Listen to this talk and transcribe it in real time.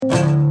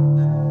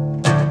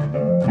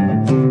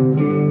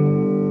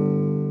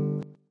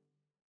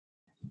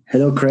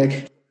Hello,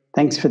 Craig.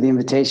 Thanks for the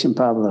invitation,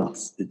 Pablo.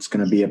 It's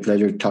going to be a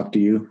pleasure to talk to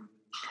you.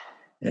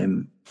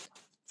 Um,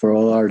 for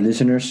all our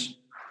listeners,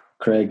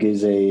 Craig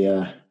is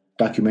a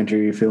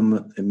documentary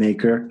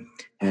filmmaker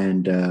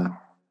and a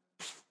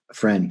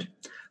friend.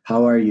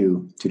 How are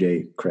you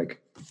today, Craig?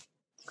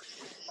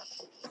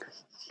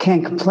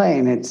 Can't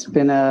complain. It's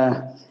been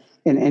an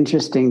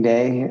interesting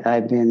day.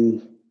 I've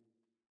been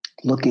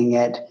looking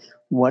at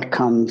what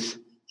comes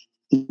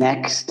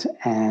next,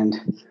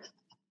 and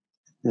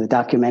the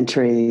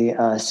documentary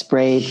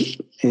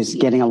Sprayed is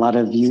getting a lot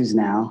of views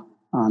now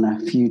on a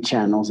few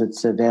channels.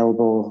 It's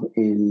available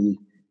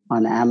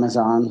on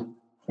Amazon.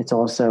 It's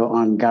also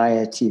on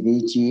Gaia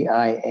TV,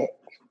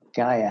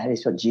 Gaia, how do you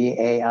spell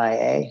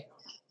GAIA.com,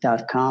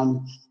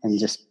 and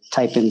just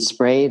type in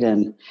Sprayed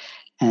and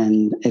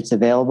it's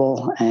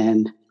available.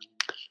 And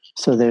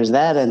so there's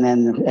that. And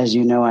then, as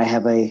you know, I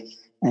have a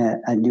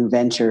new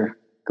venture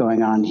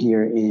going on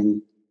here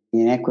in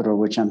Ecuador,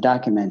 which I'm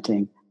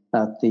documenting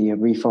about the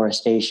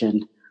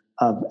reforestation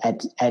of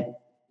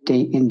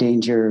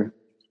endangered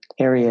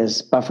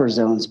areas, buffer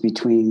zones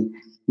between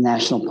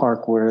national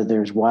park where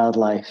there's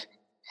wildlife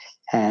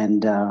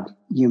and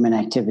human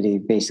activity,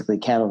 basically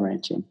cattle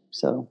ranching.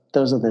 So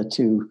those are the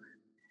two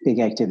big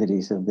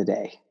activities of the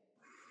day.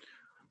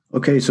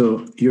 Okay,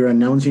 so you're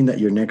announcing that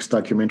your next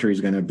documentary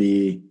is going to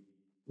be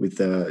with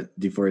the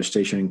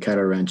deforestation and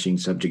cattle ranching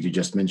subject you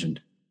just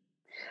mentioned.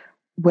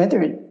 Whether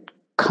it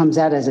comes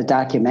out as a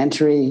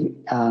documentary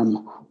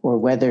or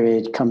whether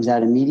it comes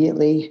out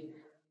immediately,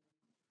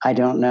 I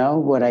don't know.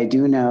 What I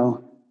do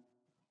know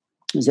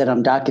is that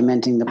I'm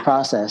documenting the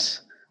process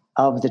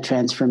of the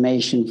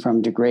transformation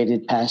from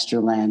degraded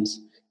pasture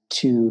lands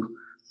to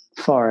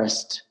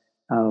forest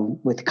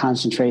with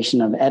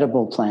concentration of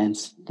edible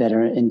plants that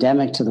are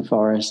endemic to the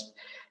forest,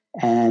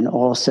 and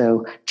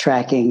also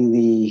tracking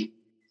the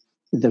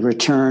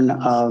return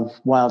of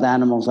wild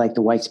animals like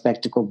the white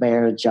spectacled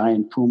bear,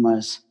 giant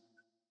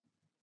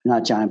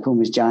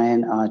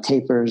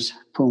tapirs,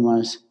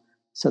 pumas.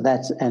 So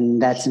that's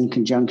in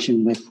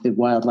conjunction with the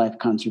Wildlife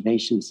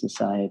Conservation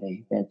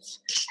Society that's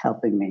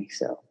helping me.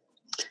 So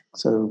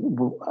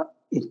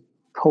it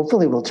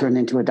hopefully will turn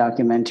into a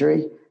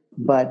documentary,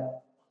 but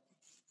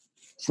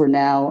for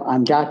now,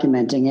 I'm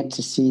documenting it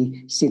to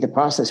see the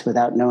process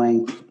without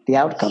knowing the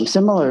outcome.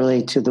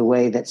 Similarly to the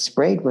way that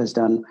Sprayed was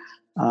done,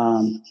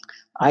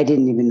 I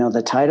didn't even know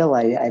the title.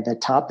 The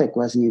topic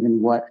wasn't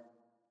even what,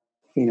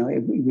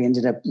 we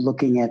ended up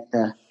looking at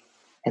the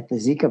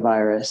Zika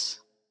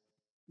virus,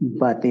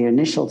 but the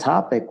initial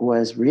topic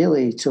was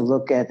really to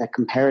look at a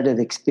comparative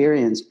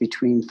experience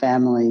between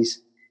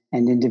families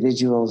and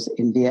individuals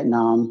in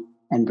Vietnam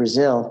and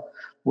Brazil,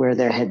 where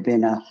there had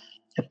been a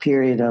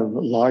period of a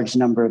large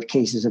number of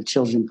cases of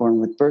children born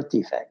with birth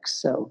defects.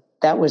 So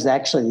that was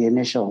actually the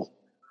initial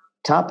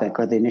topic,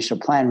 or the initial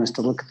plan was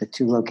to look at the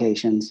two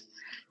locations,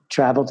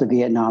 travel to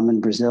Vietnam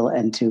and Brazil,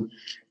 and to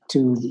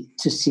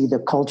see the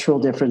cultural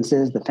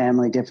differences, the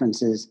family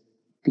differences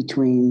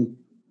between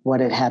what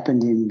had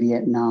happened in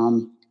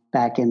Vietnam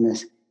back in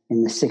the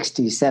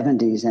 60s,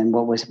 70s, and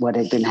what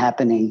had been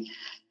happening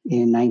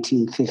in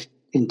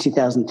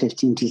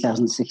 2015,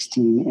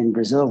 2016 in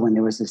Brazil, when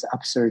there was this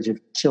upsurge of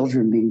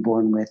children being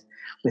born with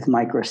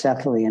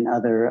microcephaly and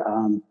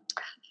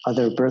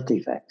other birth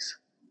defects.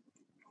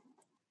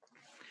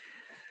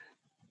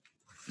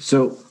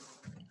 So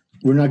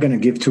we're not going to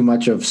give too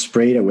much of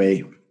Sprayed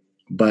away,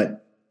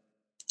 but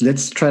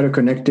let's try to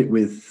connect it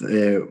with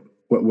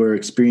what we're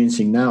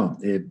experiencing now.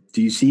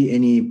 Do you see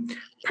any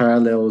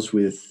parallels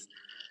with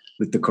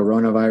the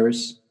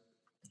coronavirus?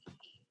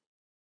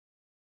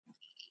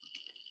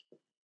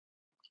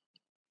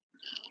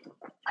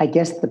 I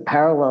guess the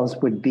parallels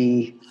would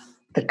be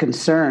the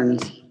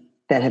concerns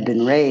that have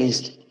been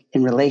raised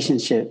in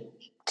relationship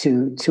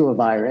to a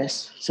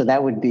virus. So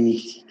that would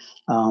be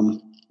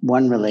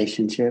one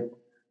relationship.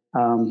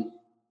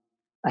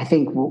 I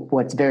think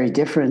what's very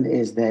different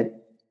is that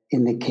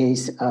in the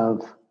case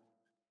of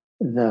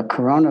the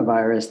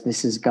coronavirus,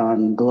 this has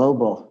gone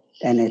global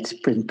and it's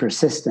been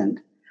persistent,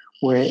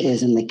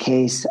 whereas in the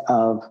case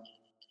of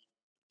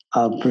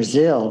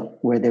Brazil,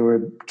 where there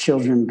were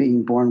children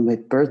being born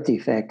with birth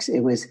defects, it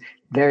was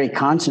very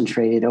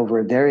concentrated over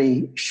a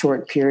very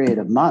short period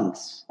of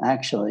months,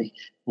 actually,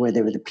 where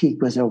the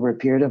peak was over a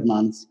period of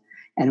months,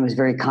 and it was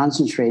very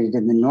concentrated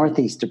in the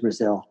northeast of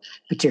Brazil,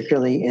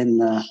 particularly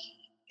in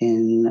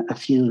a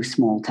few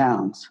small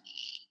towns.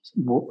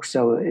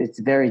 So it's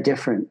very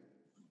different.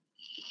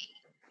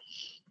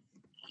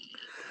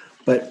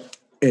 But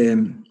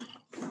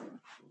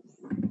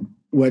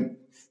what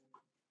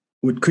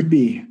could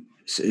be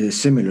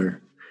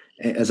similar,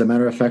 as a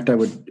matter of fact, I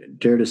would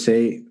dare to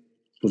say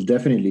will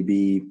definitely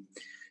be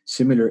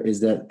similar,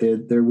 is that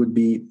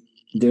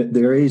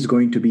there is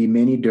going to be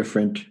many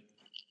different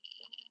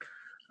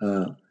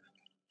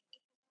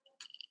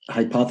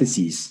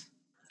hypotheses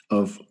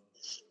of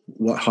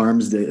what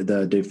harms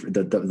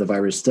the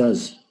virus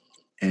does,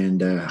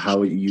 and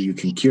how you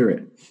can cure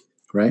it,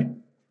 right?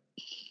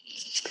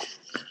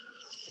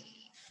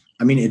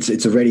 I mean,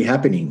 it's already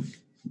happening.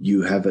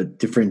 you have a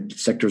different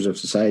sectors of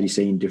society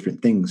saying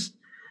different things,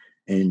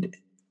 and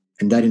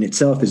that in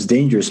itself is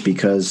dangerous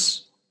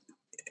because,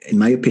 in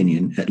my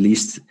opinion, at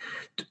least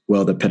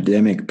while the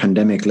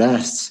pandemic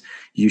lasts,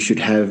 you should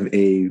have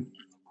a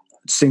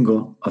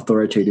single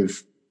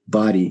authoritative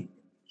body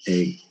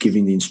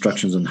giving the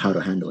instructions on how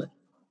to handle it.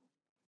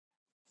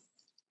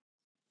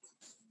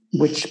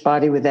 Which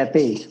body would that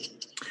be?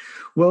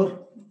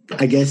 Well,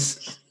 I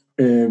guess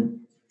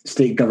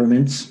state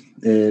governments,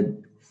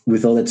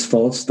 with all its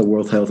faults, the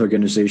World Health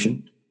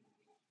Organization,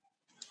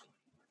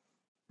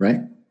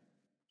 right?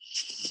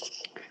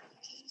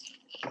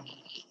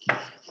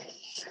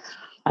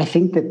 I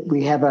think that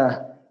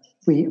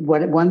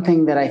one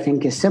thing that I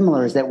think is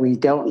similar is that we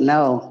don't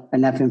know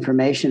enough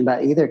information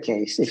about either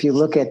case. If you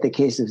look at the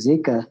case of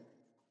Zika,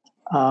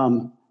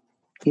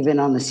 even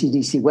on the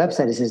CDC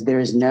website, it says there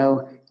is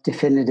no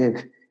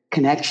definitive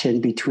connection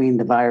between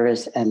the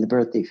virus and the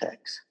birth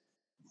defects.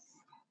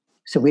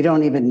 So we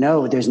don't even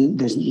know, there's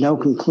no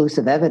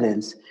conclusive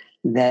evidence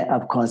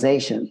of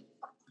causation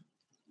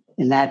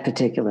in that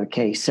particular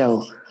case.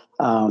 So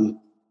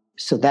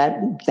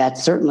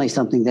that's certainly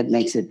something that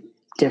makes it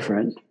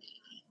different.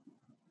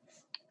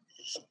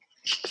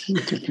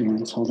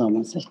 Interference. Hold on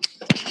one second.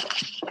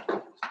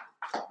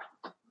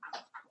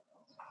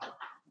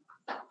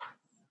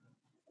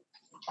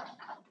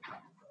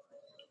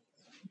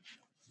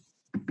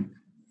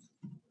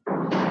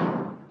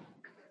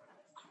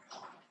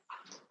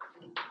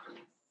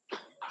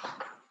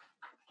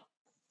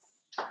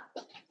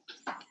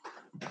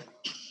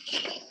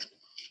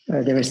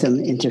 There was some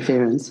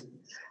interference.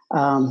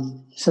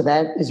 So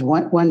that is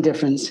one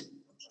difference.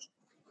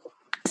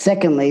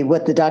 Secondly,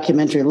 what the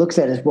documentary looks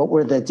at is what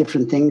were the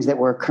different things that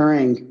were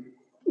occurring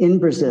in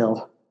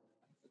Brazil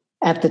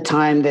at the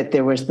time that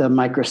there was the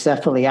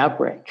microcephaly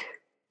outbreak.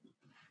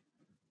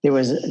 There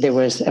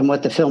was, and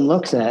what the film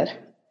looks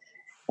at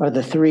are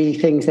the three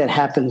things that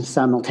happened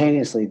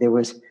simultaneously. There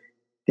was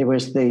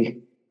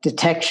the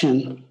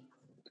detection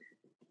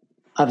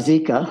of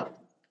Zika.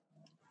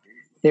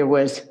 There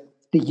was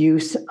the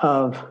use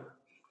of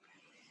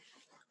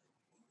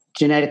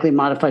genetically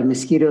modified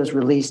mosquitoes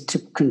released to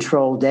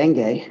control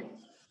dengue.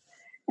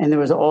 And there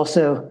was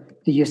also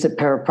the use of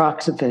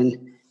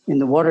paraproxyfen in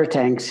the water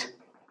tanks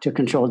to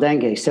control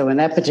dengue. So in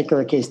that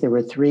particular case, there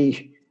were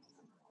three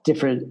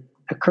different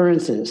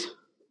occurrences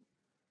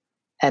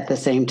at the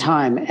same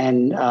time.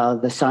 And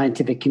the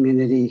scientific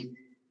community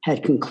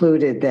had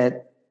concluded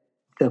that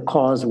the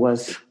cause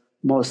was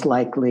most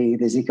likely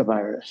the Zika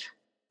virus.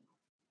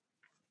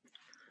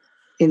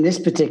 In this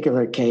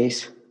particular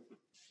case,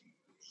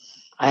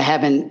 I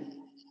haven't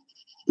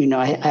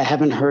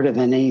heard of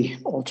any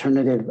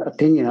alternative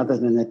opinion other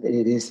than that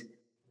it is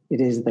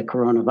the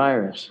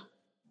coronavirus.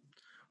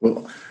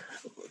 Well,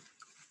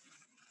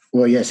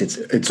 yes,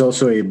 it's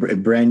also a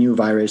brand new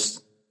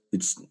virus.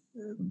 It's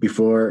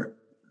before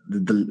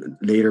the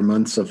later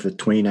months of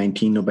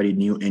 2019, nobody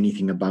knew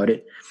anything about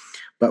it.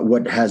 But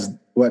what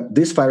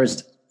this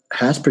virus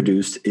has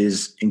produced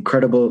is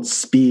incredible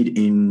speed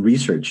in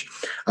research.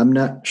 I'm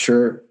not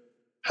sure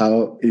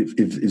how if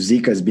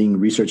Zika is being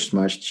researched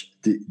much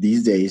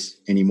these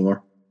days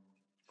anymore,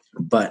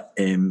 but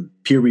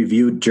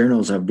peer-reviewed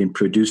journals have been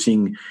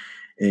producing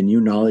new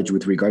knowledge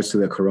with regards to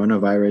the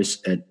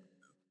coronavirus at,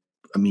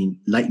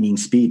 lightning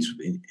speeds,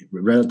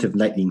 relative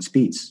lightning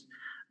speeds,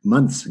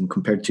 months and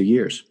compared to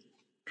years.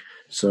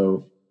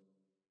 So,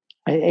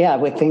 I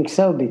would think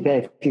so,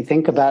 because if you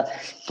think about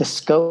the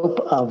scope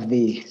of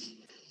the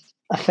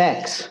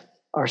effects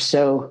are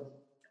so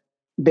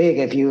big.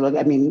 If you look,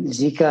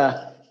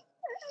 the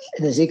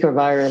Zika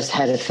virus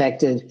had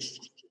affected,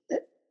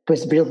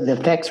 the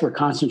effects were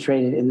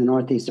concentrated in the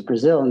northeast of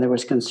Brazil, and there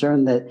was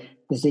concern that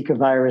the Zika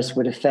virus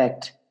would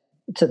affect.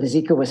 So the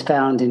Zika was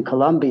found in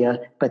Colombia,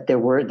 but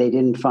they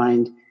didn't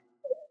find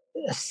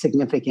a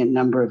significant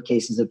number of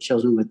cases of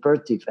children with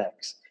birth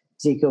defects.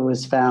 Zika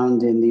was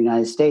found in the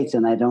United States,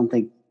 and I don't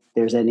think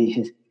there's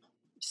any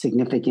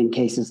significant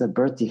cases of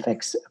birth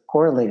defects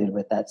correlated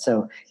with that.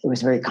 So it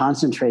was very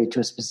concentrated to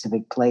a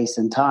specific place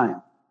and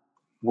time.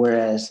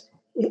 Whereas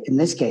in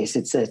this case,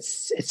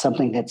 it's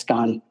something that's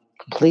gone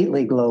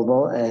completely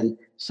global, and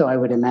so I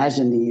would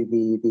imagine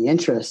the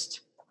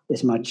interest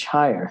is much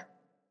higher.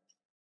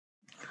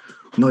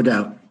 No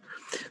doubt.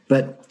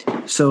 But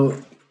so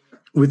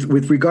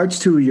with regards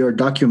to your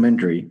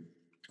documentary,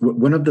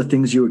 one of the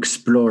things you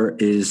explore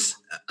is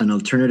an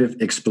alternative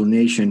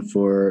explanation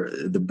for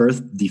the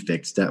birth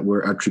defects that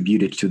were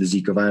attributed to the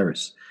Zika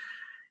virus.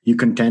 You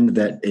contend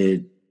that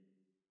it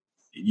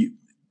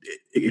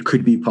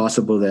could be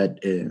possible that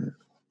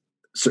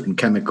certain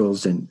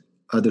chemicals and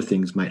other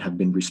things might have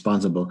been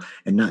responsible,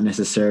 and not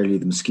necessarily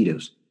the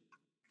mosquitoes.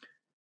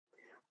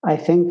 I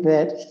think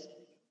that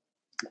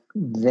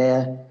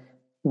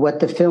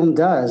what the film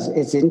does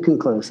is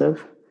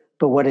inconclusive,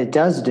 but what it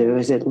does do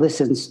is it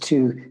listens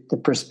to the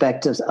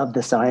perspectives of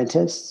the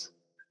scientists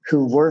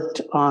who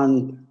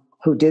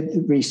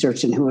did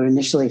research and who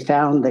initially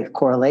found the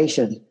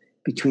correlation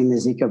between the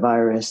Zika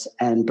virus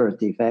and birth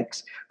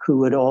defects,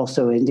 who had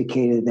also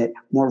indicated that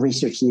more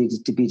research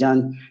needed to be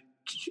done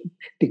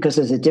because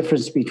there's a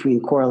difference between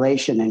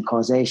correlation and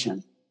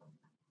causation.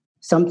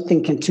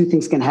 Two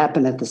things can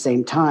happen at the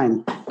same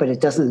time, but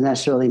it doesn't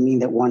necessarily mean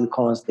that one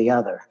caused the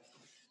other.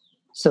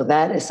 So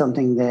that is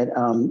something that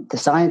the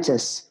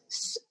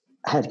scientists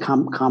had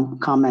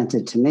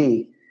commented to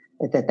me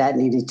that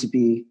needed to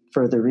be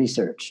further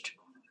researched.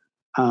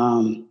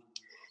 And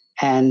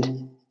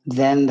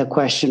then the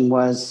question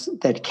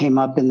that came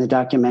up in the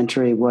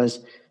documentary was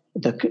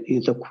the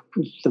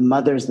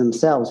mothers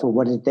themselves. Well,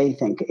 what did they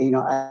think?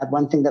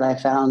 One thing that I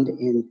found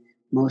in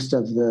most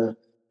of the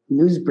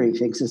news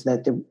briefings is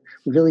that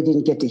we really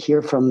didn't get to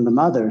hear from the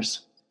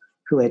mothers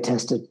who had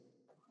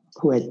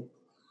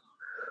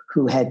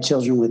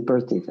children with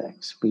birth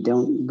defects. We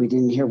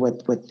didn't hear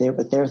what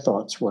their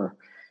thoughts were.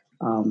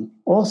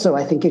 Also,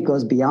 I think it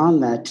goes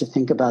beyond that to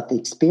think about the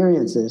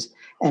experiences,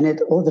 and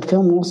the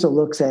film also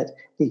looks at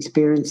the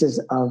experiences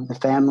of the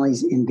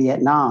families in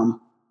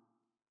Vietnam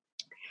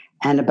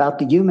and about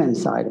the human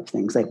side of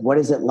things, like what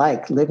is it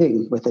like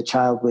living with a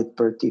child with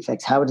birth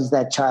defects? How does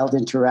that child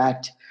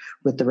interact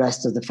with the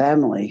rest of the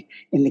family?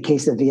 In the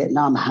case of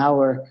Vietnam,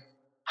 how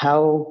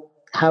do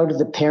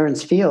the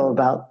parents feel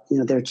about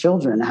their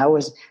children? In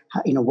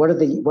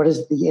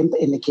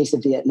the case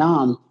of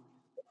Vietnam,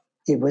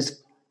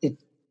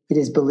 it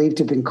is believed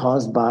to have been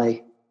caused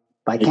by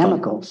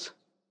chemicals.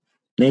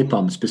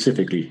 Napalm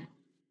specifically,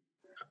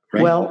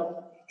 right?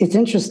 Well, it's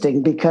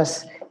interesting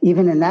because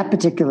even in that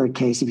particular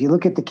case, if you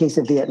look at the case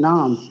of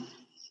Vietnam,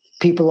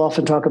 people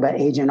often talk about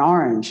Agent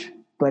Orange,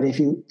 but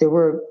there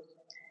were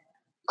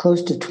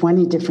close to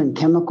 20 different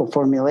chemical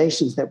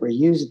formulations that were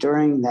used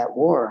during that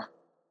war.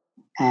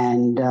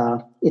 And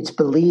it's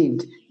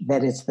believed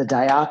that it's the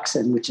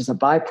dioxin, which is a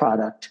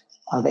byproduct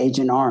of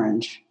Agent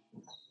Orange,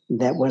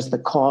 that was the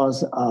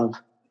cause of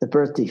the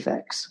birth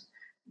defects.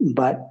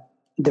 But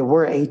there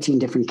were 18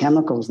 different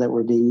chemicals that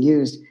were being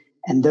used,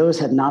 and those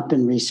have not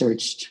been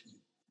researched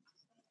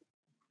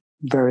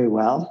very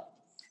well.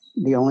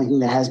 The only thing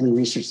that has been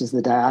researched is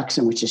the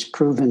dioxin, which is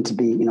proven to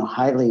be,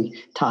 highly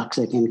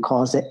toxic and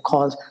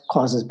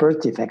causes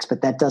birth defects.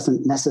 But that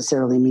doesn't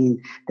necessarily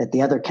mean that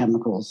the other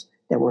chemicals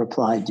that were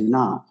applied do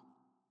not.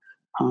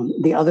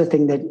 The other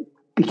thing that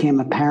became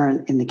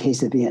apparent in the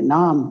case of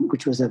Vietnam,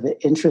 which was of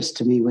interest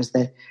to me, was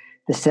that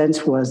the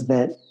sense was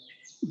that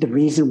the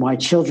reason why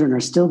children are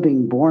still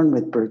being born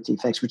with birth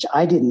defects, which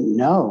I didn't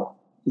know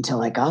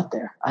until I got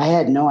there. I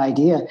had no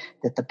idea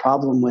that the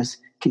problem was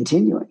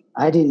continuing.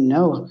 I didn't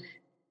know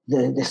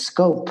the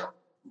scope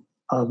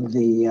of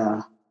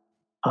the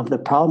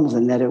problems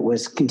and that it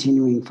was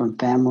continuing from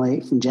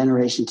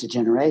generation to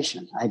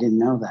generation. I didn't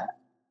know that.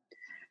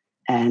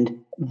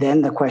 And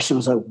then the question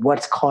was like,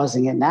 what's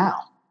causing it now?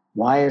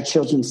 Why are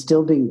children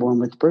still being born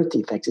with birth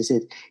defects? Is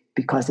it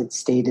because it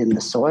stayed in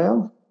the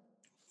soil,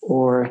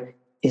 or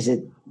is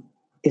it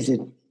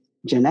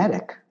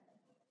genetic?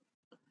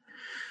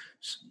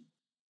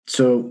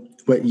 So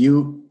what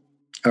you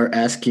are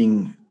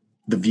asking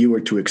the viewer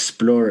to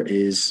explore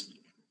is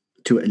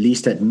to at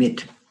least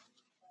admit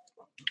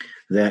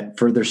that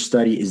further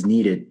study is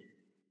needed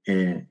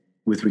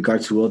with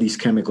regards to all these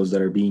chemicals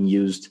that are being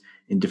used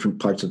in different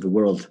parts of the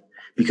world.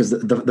 Because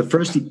the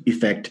first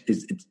effect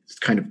is it's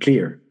kind of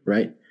clear,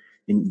 right?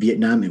 In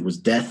Vietnam, it was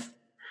death,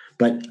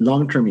 but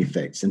long-term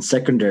effects and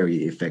secondary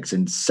effects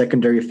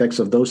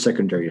of those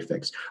secondary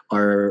effects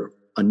are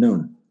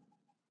unknown.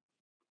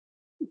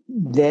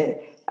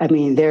 They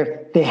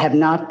have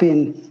not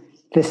been.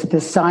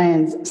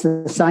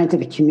 The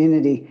scientific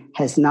community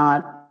has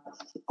not,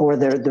 or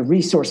the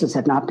resources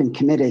have not been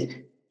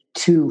committed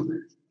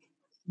to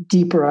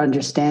deeper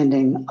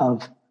understanding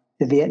of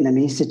the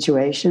Vietnamese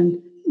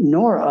situation,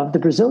 nor of the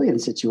Brazilian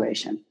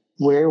situation.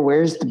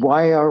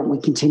 Why are we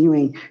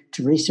continuing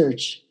to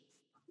research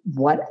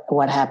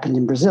what happened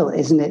in Brazil?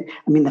 Isn't it?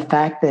 The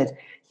fact that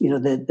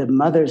the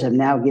mothers have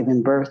now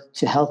given birth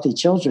to healthy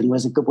children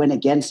went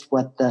against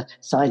what the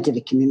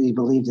scientific community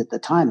believed at the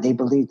time. They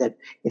believed that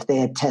if they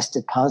had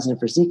tested positive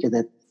for Zika,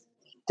 that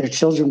their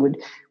children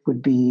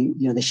would be,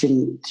 they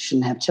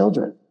shouldn't have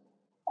children.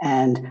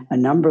 And a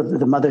number of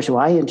the mothers who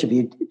I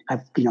interviewed,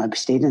 I've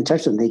stayed in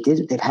touch with them.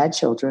 They've had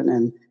children,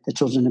 and the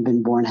children have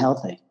been born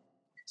healthy.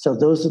 So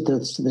there's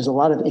a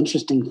lot of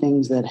interesting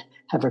things that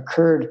have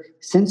occurred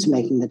since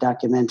making the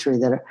documentary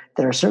that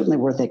are certainly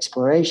worth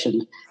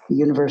exploration. The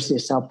University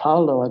of Sao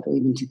Paulo, I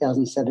believe in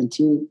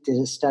 2017, did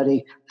a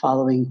study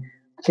following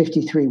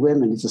 53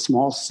 women. It's a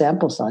small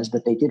sample size,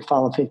 but they did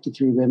follow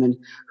 53 women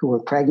who were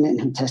pregnant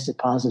and who tested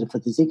positive for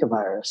the Zika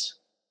virus,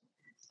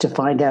 to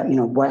find out,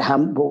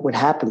 what would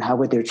happen, how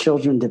would their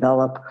children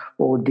develop,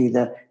 what would be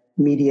the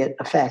immediate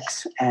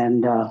effects.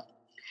 And,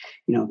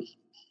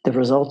 the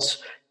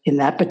results in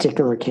that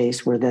particular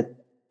case were that,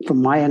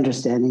 from my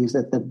understanding, is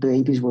that the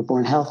babies were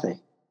born healthy.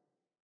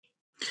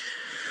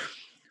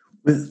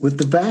 With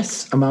the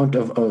vast amount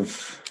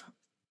of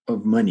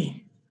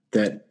money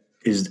that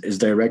is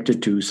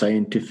directed to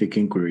scientific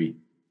inquiry,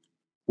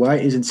 why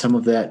isn't some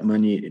of that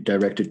money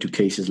directed to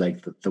cases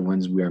like the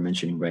ones we are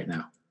mentioning right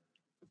now?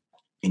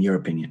 in your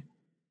opinion?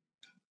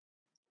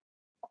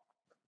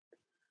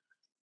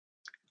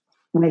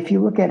 Well, if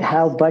you look at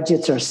how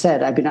budgets are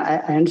set, I mean, I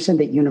understand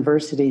that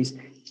universities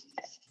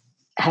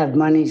have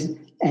monies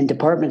and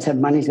departments have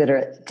monies that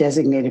are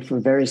designated for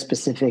very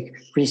specific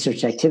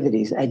research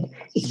activities.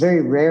 It's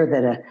very rare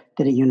that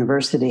a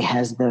university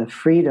has the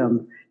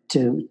freedom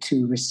to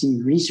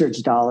receive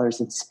research dollars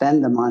and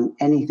spend them on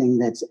anything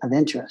that's of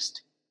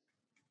interest.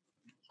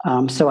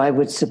 So I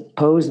would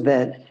suppose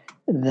that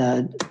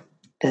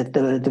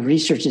the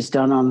research is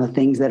done on the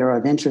things that are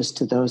of interest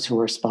to those who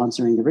are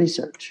sponsoring the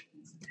research.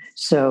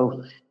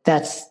 So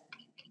that's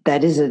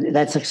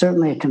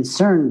certainly a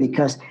concern,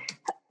 because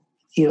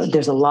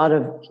there's a lot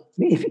of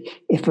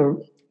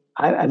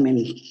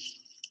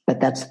but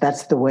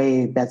that's the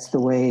way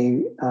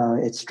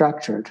it's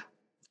structured.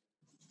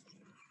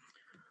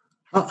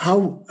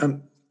 How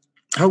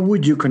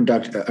would you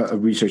conduct a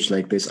research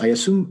like this? I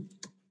assume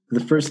the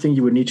first thing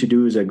you would need to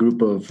do is a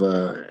group of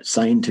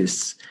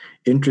scientists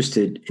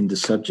interested in the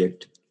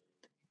subject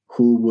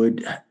who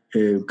would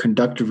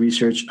conduct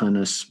research on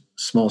a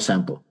small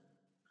sample.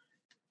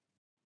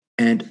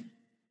 And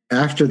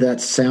after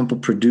that sample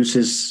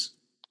produces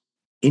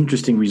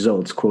interesting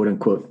results, quote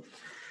unquote,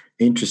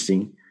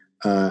 interesting,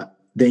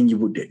 then you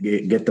would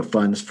get the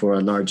funds for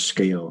a large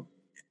scale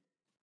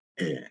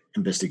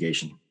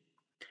investigation.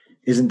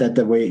 Isn't that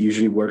the way it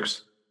usually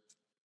works?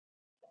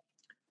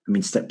 I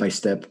mean, step by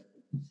step.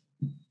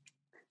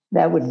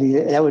 That would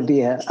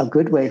be a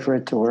good way for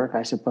it to work,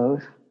 I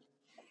suppose.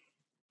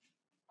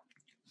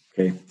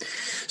 Okay,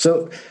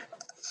 so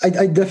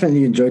I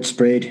definitely enjoyed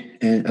Sprayed,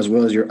 and as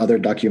well as your other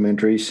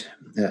documentaries.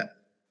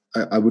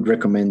 I would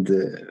recommend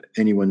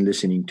anyone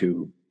listening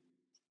to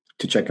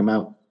check them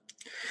out.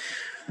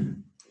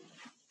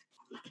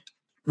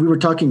 We were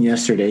talking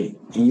yesterday,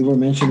 and you were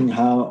mentioning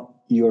how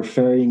you're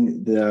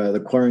faring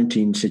the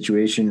quarantine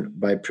situation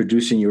by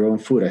producing your own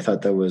food. I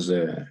thought that was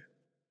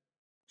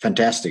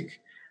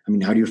fantastic. I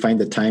mean, how do you find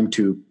the time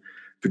to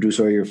produce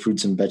all your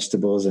fruits and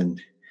vegetables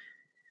and,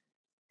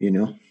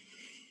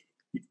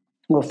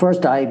 Well,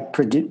 first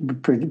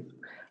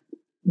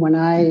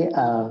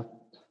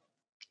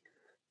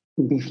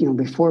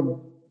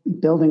before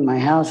building my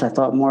house, I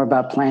thought more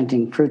about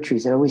planting fruit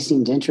trees. It always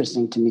seemed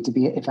interesting to me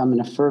if I'm in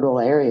a fertile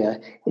area,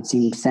 it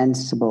seemed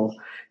sensible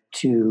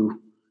to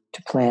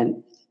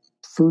plant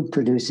food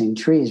producing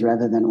trees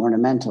rather than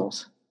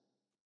ornamentals.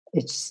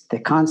 The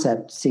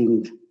concept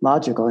seemed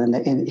logical,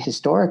 and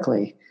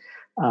historically,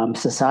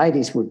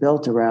 societies were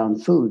built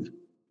around food.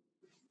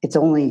 It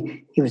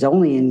was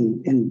only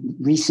in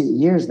recent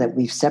years that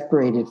we've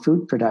separated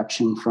food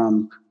production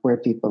from where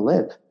people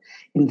live.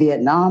 In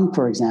Vietnam,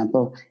 for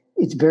example,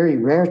 it's very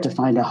rare to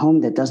find a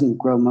home that doesn't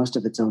grow most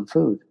of its own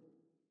food.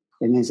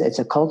 And it's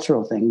a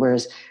cultural thing.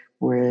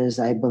 Whereas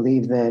I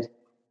believe that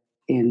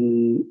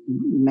in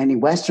many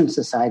Western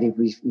societies,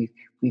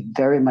 we've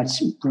very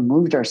much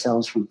removed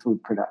ourselves from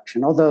food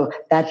production. Although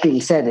that being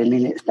said,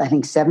 I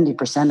think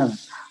 70%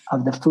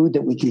 of the food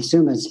that we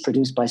consume is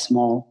produced by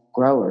small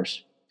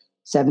growers.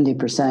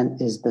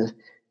 70% is the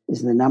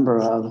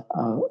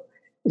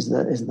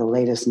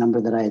latest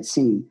number that I had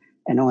seen,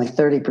 and only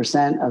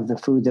 30% of the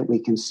food that we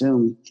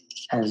consume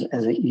as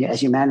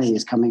humanity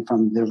is coming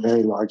from the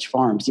very large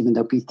farms, even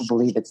though people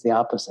believe it's the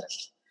opposite.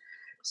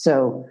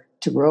 So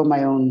to grow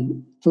my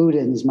own food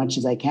in as much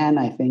as I can,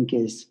 I think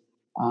is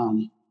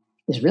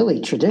really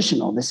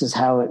traditional. This is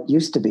how it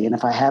used to be. And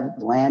if I have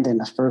land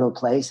in a fertile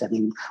place,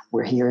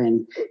 we're here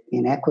in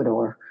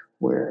Ecuador,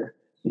 where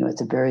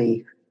it's a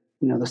very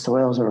the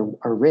soils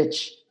are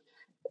rich.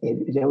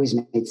 It always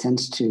made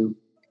sense to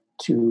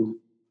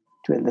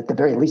at the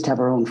very least have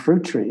our own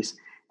fruit trees.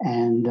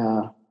 And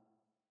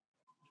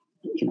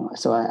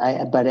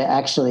so but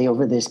actually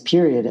over this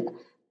period,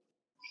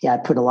 I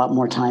put a lot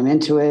more time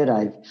into it.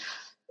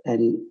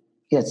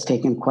 It's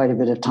taken quite a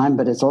bit of time,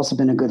 but it's also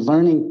been a good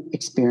learning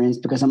experience,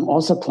 because I'm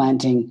also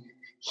planting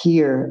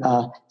here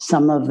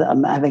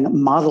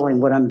I'm modeling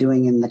what I'm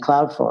doing in the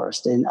cloud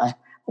forest. And I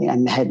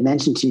had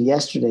mentioned to you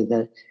yesterday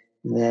that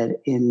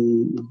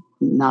in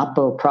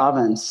Napo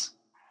province,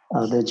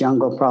 the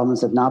jungle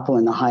province of Napo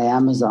in the high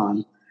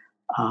Amazon,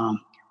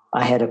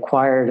 I had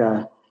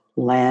acquired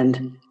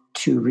land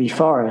to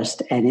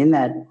reforest. And in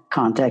that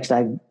context,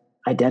 I've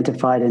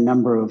identified a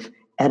number of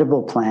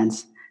edible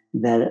plants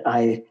that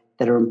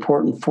are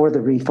important for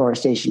the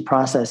reforestation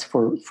process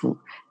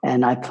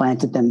and I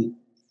planted them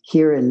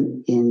here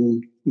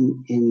in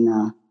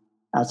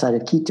outside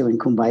of Quito in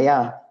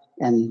Cumbaya.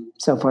 And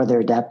so far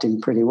they're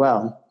adapting pretty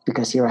well,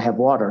 because here I have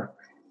water.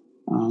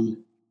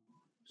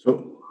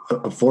 So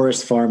a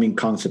forest farming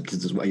concept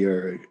is what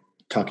you're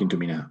talking to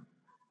me now,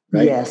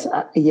 right?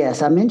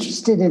 Yes. I'm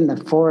interested in the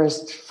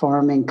forest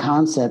farming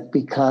concept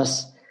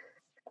because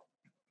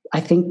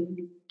I think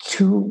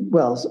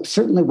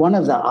certainly one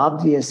of the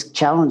obvious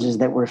challenges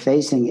that we're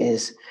facing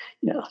is,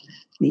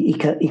 the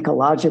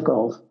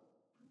ecological,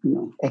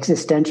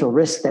 existential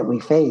risk that we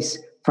face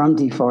from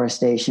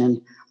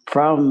deforestation,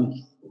 from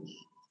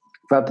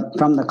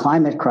the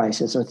climate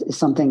crisis. It's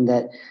something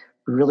that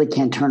we really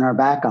can't turn our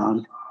back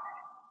on.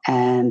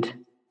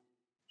 And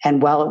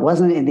And while it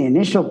wasn't in the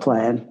initial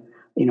plan,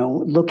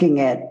 looking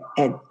at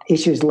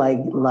issues like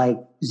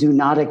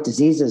zoonotic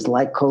diseases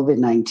like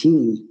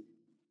COVID-19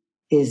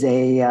 is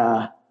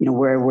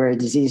where a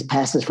disease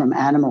passes from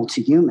animal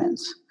to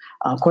humans.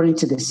 According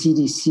to the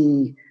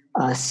CDC,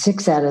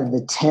 6 out of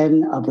the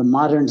 10 of the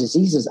modern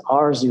diseases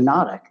are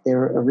zoonotic.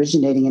 They're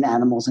originating in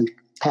animals and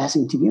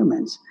passing to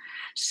humans.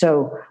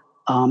 So,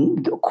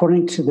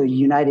 according to the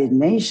United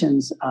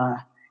Nations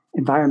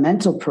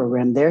environmental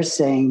program, they're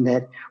saying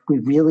that we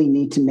really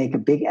need to make a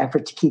big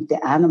effort to keep the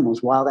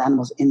wild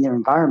animals in their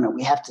environment.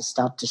 We have to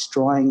stop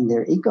destroying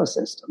their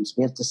ecosystems.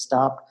 We have to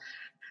stop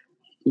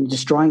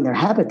destroying their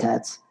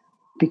habitats.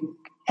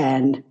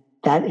 And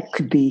that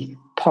could be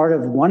part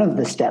of one of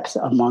the steps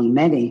among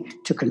many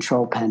to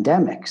control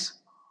pandemics,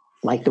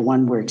 like the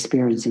one we're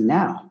experiencing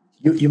now.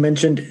 You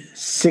mentioned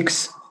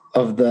 6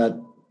 of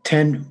the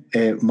 10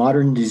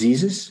 modern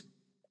diseases?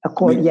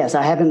 Yes,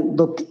 I haven't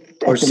looked at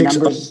the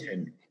numbers.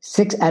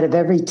 6 out of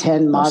every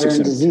 10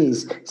 modern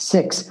disease,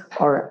 6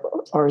 are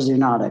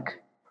zoonotic.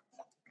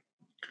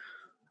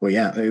 Well,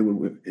 yeah,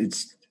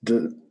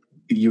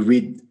 you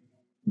read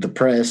the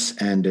press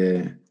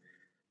and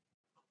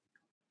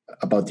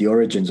about the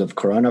origins of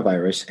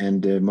coronavirus,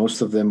 and most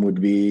of them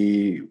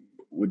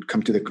would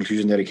come to the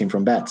conclusion that it came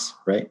from bats,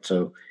 right?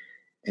 So,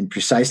 and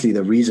precisely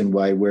the reason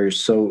why we're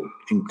so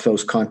in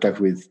close contact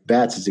with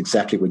bats is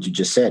exactly what you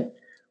just said.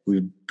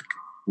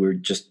 We're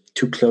just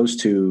too close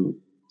to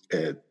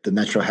the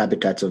natural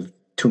habitats of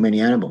too many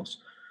animals.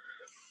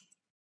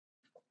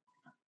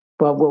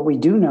 Well, what we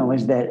do know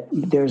is that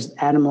there's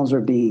animals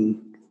are being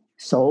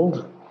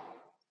sold,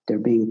 they're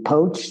being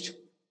poached,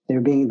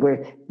 they're being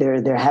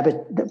their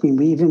habit.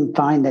 We even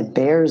find that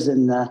bears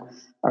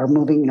are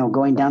moving,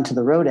 going down to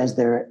the road as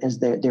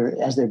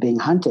they're being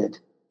hunted,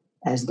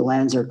 as the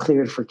lands are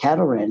cleared for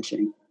cattle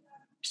ranching.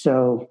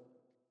 So,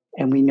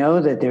 and we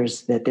know that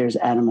there's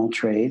animal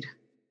trade.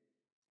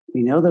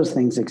 We know those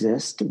things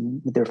exist.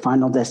 Their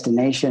final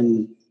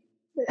destination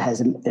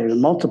there are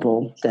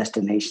multiple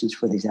destinations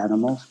for these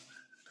animals.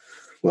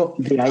 Well,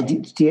 the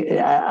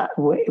idea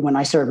when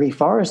I started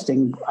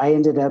reforesting, I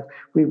ended up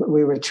we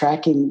were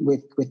tracking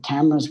with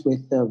cameras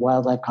with the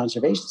Wildlife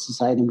Conservation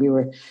Society, and we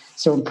were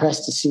so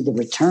impressed to see the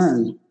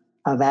return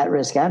of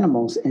at-risk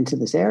animals into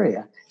this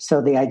area.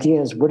 So the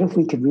idea is, what if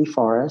we could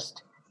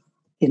reforest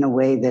in a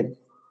way that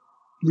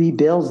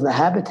rebuilds the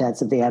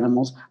habitats of the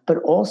animals, but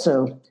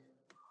also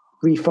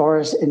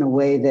reforest in a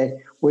way that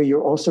where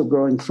you're also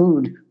growing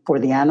food for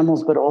the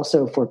animals, but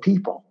also for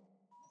people.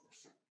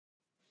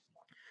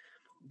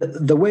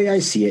 The way I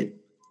see it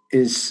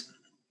is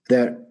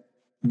that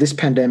this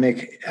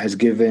pandemic has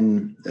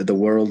given the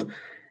world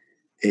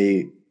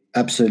a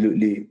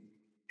absolutely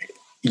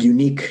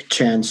unique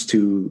chance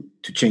to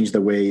change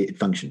the way it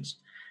functions,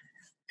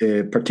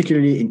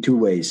 particularly in 2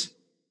 ways.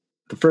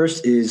 The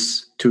first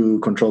is to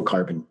control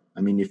carbon.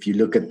 I mean, if you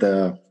look at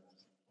the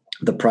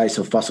price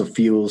of fossil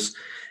fuels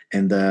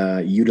and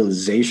the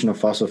utilization of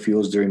fossil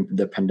fuels during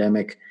the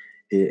pandemic,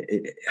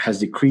 it has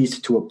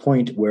decreased to a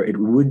point where it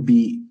would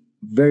be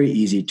very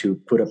easy to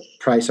put a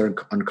price on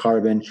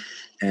carbon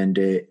and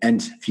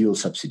end fuel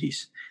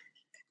subsidies,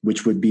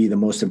 which would be the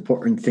most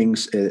important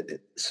things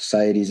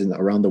societies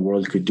around the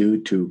world could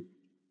do to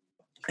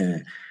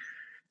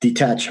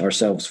detach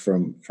ourselves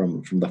from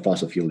the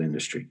fossil fuel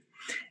industry.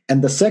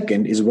 And the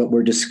second is what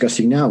we're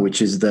discussing now,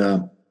 which is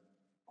the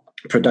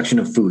production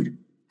of food.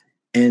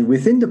 And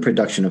within the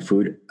production of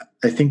food,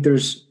 I think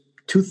there's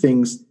 2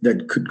 things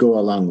that could go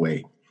a long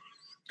way.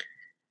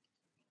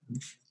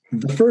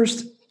 The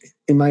first,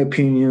 in my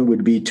opinion,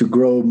 would be to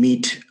grow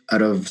meat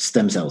out of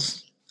stem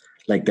cells,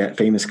 like that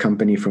famous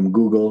company from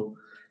Google.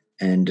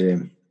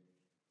 And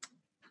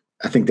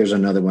I think there's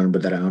another one,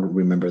 but that I don't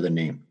remember the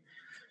name.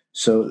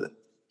 So,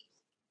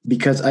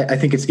 because I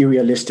think it's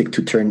unrealistic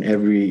to turn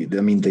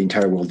the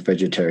entire world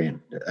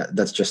vegetarian.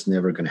 That's just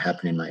never going to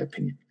happen, in my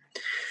opinion.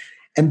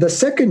 And the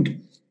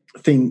second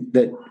thing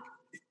that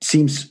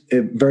seems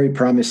very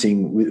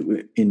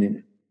promising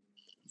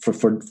for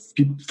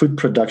food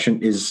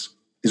production is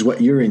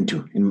what you're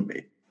into,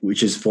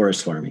 which is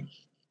forest farming.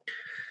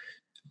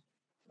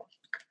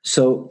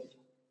 So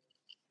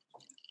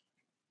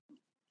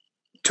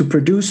to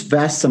produce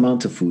vast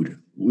amounts of food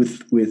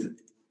with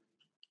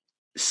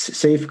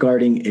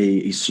safeguarding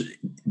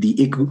the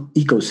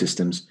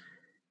ecosystems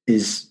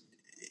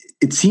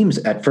it seems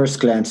at first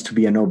glance to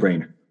be a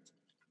no-brainer.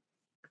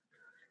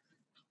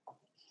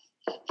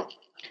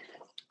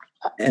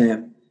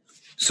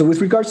 So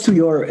with regards to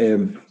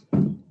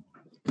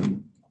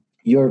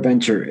your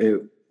venture,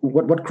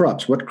 what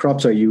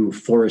crops are you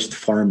forest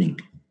farming?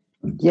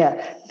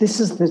 Yeah, this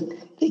is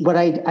what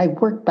I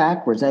worked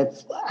backwards.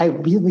 I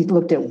really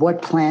looked at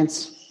what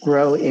plants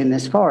grow in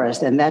this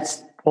forest, and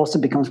that's also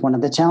becomes one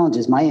of the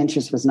challenges. My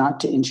interest was not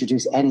to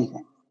introduce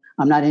anything.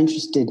 I'm not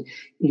interested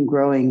in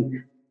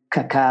growing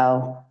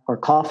cacao or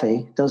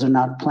coffee. Those are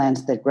not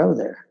plants that grow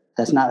there.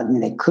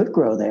 They could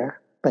grow there,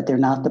 but they're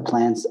not the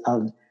plants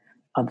of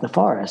the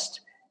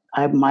forest.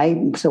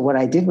 So what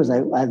I did was I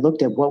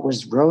looked at what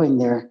was growing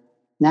there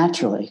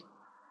naturally.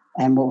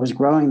 And what was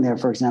growing there,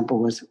 for example,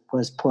 was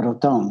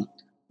poroton,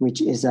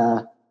 which is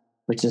a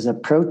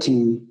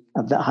protein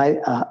of the high.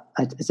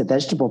 It's a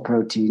vegetable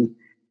protein.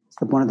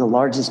 It's one of the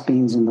largest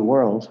beans in the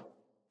world,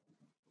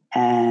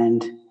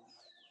 and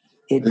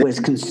it was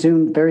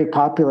consumed, very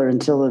popular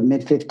until the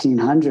mid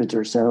 1500s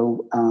or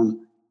so,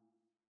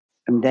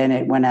 and then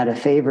it went out of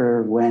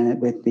favor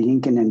with the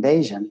Incan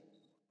invasion.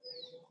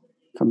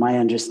 From my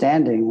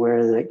understanding,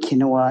 where the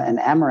quinoa and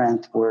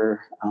amaranth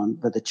were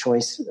the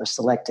choice or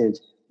selected,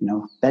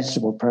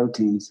 vegetable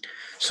proteins.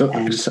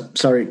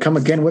 Sorry, come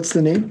again. What's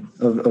the name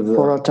of the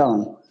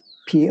poroton?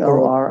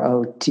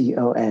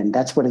 Poroton.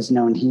 That's what is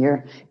known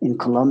here. In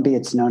Colombia,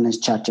 it's known as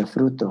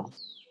chachafruto.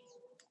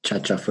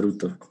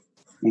 Chachafruto.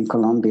 In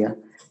Colombia.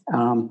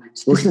 So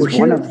this is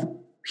one of...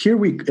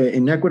 Here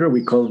in Ecuador,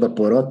 we call the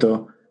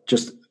poroto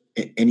just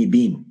any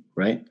bean,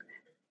 right?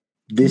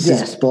 This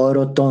is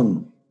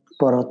poroton.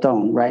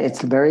 Poroton, right?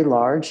 It's very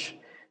large.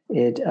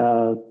 It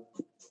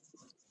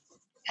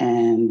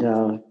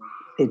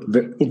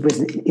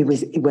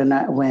was when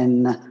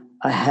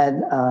I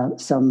had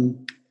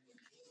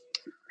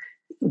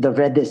the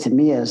Red de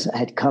Semillas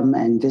had come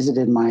and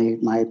visited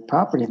my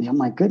property, and oh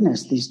my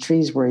goodness, these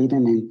trees were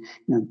even in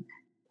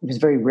it was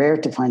very rare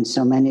to find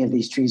so many of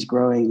these trees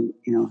growing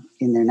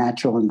in their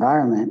natural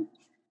environment.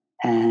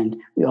 And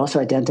we also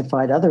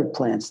identified other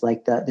plants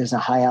like there's a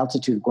high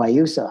altitude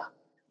guayusa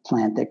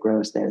plant that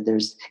grows there.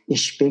 There's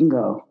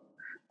Ishpingo,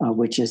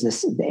 which is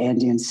the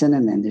Andean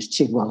cinnamon. There's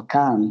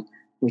Chigwalcan,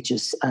 which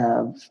is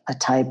a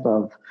type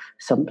of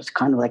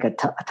kind of like a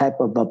type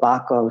of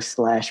babaco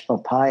 /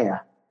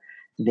 papaya.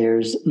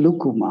 There's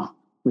lucuma,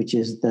 which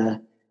is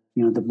the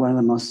one of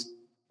the most,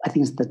 I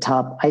think it's the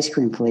top ice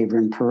cream flavor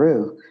in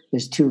Peru.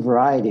 There's two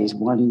varieties,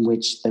 one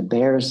which the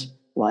bears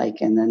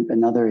like, and then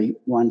another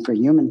one for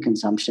human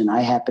consumption.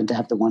 I happen to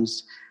have the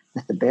ones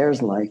that the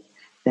bears like.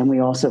 Then we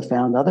also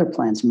found other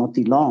plants,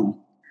 motilon.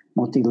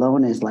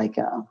 Motilon is like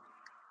an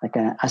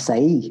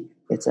acai.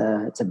 It's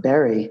a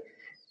berry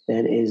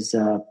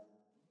that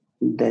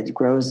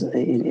grows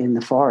in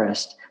the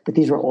forest. But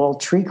these are all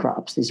tree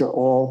crops. These are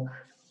all,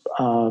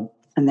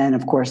 and then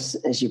of course,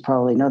 as you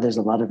probably know, there's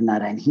a lot of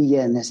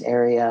naranjilla in this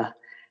area.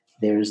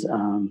 There's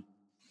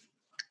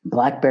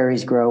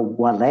blackberries grow.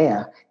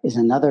 Gualea is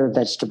another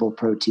vegetable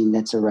protein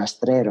that's a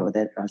rastrero.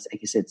 That I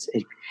guess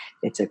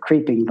it's a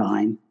creeping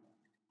vine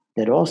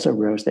that also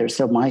grows there.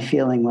 So my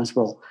feeling was,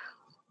 well,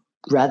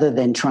 rather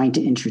than trying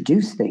to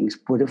introduce things,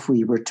 what if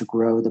we were to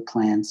grow the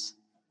plants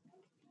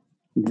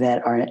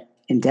that are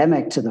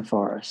endemic to the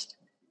forest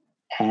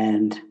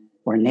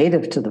or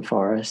native to the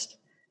forest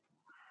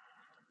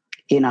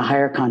in a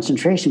higher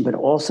concentration, but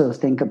also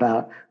think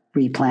about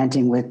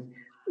replanting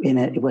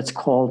what's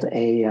called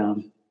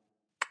an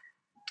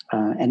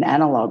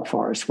analog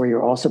forest, where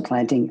you're also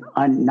planting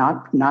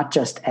not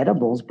just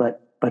edibles,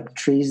 but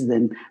trees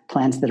and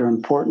plants that are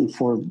important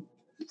for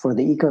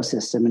the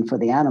ecosystem and for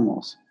the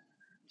animals.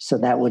 So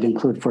that would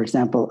include, for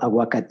example,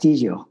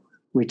 aguacatillo,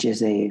 which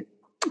is a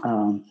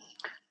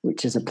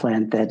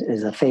plant that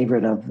is a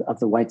favorite of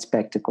the white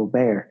spectacled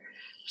bear.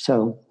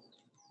 So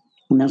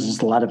there's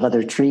just a lot of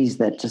other trees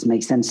that just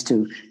make sense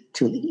to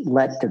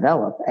let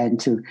develop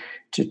and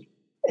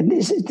and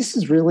this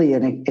is really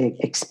an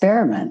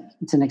experiment.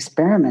 It's an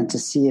experiment to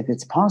see if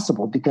it's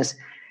possible, because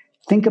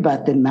think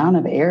about the amount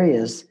of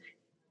areas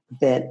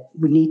that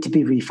we need to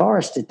be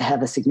reforested to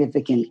have a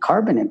significant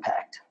carbon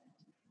impact.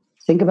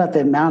 Think about the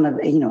amount of,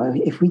 can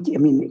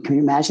you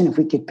imagine if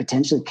we could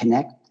potentially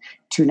connect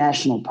two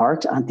national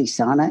parks,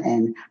 Antisana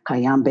and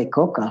Cayambe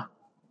Coca,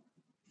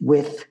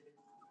 with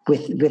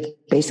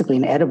basically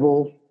an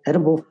edible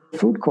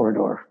food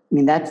corridor. I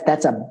mean,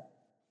 that's a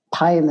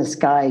pie in the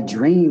sky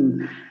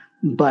dream.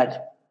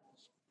 But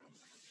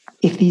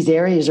if these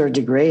areas are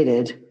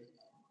degraded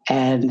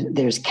and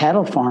there's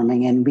cattle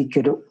farming, and we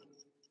could,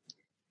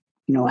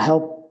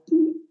 help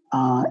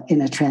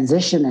in a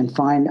transition and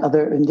find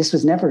and this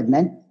was never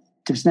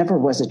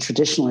was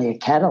traditionally a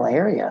cattle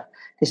area.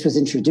 This was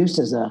introduced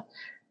as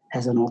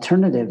an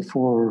alternative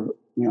for,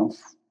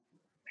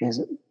 as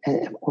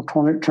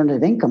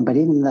alternative income. But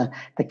even the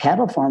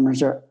cattle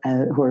farmers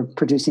who are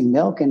producing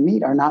milk and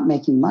meat are not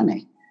making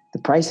money. The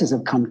prices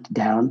have come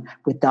down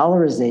with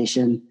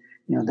dollarization.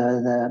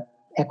 The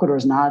Ecuador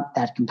is not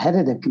that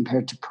competitive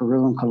compared to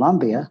Peru and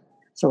Colombia.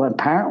 So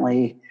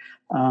apparently,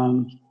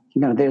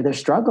 they're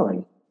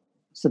struggling.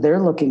 So they're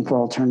looking for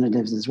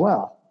alternatives as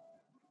well.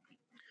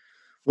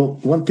 Well,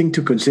 one thing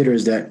to consider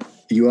is that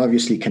you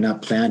obviously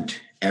cannot plant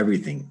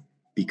everything,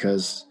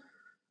 because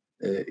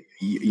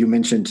you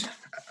mentioned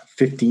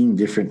 20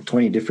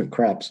 different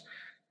crops.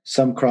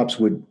 Some crops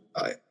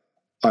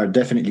are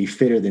definitely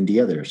fitter than the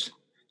others.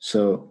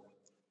 So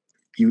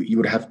you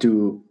would have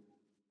to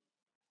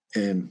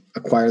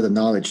acquire the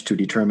knowledge to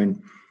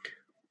determine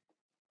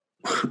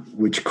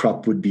which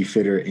crop would be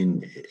fitter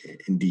in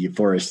the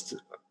forest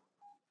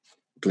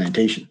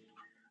plantation.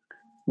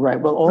 Right.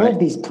 Well, all of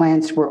these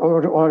plants were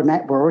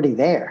already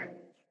there.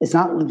 It's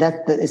not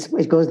that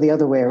it goes the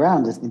other way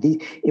around.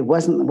 It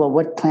wasn't, well,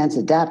 what plants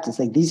adapt? It's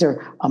like these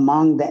are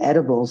among the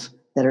edibles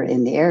that are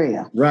in the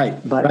area. Right,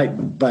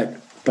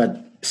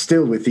 but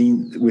still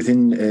within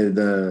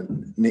the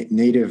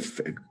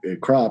native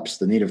crops,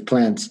 the native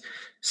plants,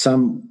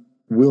 some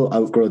will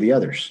outgrow the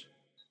others.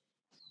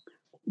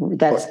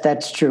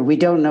 That's true. We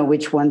don't know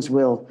which ones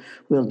will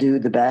do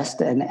the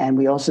best, and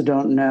we also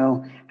don't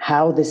know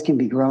how this can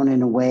be grown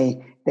in a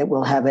way that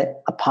will have a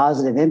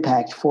positive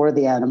impact for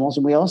the animals.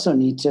 And we also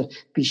need to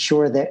be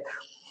sure that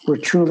we're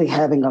truly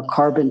having a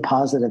carbon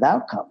positive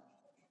outcome.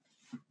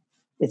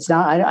 It's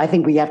not. I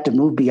think we have to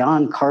move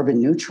beyond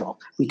carbon neutral.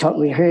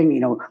 We're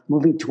hearing,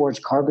 moving towards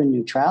carbon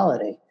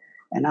neutrality,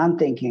 and I'm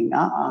thinking,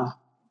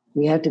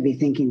 we have to be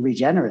thinking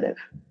regenerative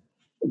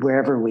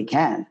wherever we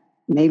can.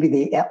 Maybe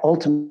the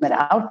ultimate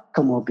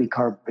outcome will be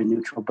carbon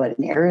neutral, but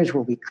in areas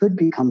where we could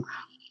become,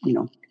 we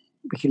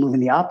can move in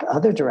the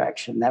other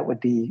direction. That would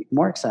be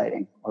more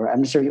exciting. Or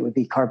I'm not sure it would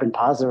be carbon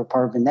positive or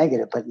carbon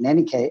negative, but in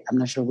any case, I'm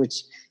not sure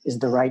which is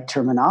the right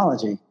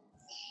terminology.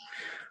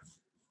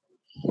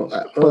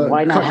 But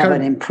why not have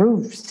an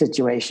improved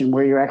situation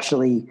where you're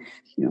actually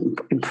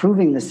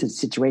improving the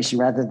situation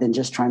rather than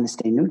just trying to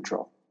stay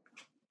neutral?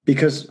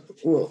 Because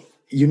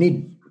you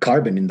need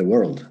carbon in the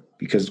world,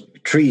 because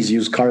trees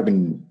use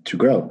carbon to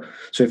grow.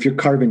 So if you're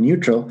carbon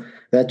neutral,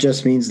 that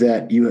just means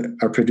that you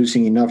are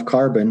producing enough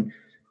carbon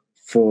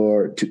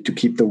to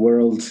keep the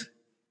world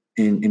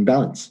in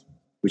balance,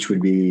 which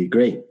would be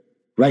great.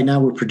 Right now,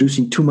 we're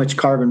producing too much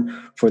carbon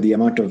for the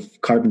amount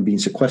of carbon being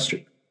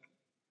sequestered.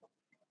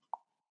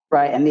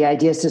 Right, and the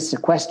idea is to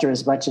sequester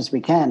as much as we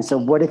can. So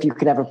what if you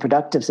could have a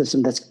productive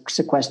system that's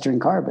sequestering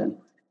carbon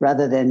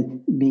rather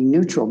than being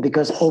neutral?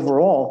 Because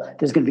overall,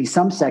 there's going to be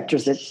some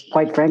sectors that,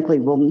 quite frankly,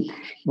 will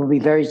be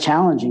very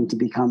challenging to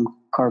become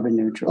carbon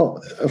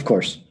neutral. Oh, of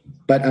course.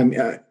 But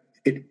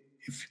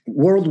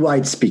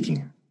worldwide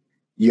speaking,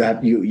 you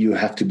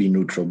have to be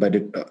neutral.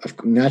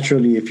 But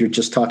naturally, if you're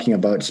just talking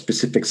about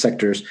specific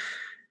sectors,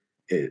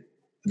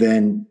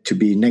 then to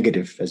be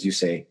negative, as you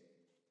say,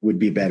 would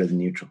be better than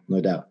neutral,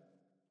 no doubt.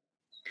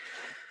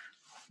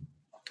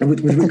 And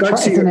with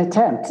regards to an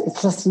attempt.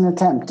 It's just an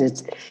attempt.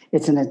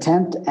 It's an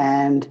attempt.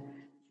 And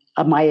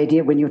my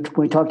idea, when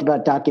we talked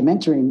about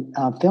documentary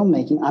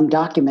filmmaking, I'm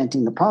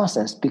documenting the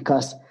process,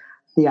 because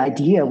the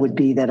idea would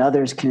be that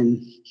others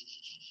can.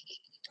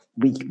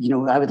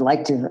 I would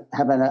like to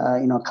have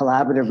a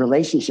collaborative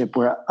relationship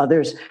where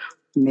others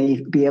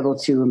may be able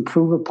to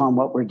improve upon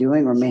what we're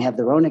doing, or may have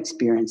their own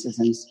experiences,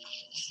 and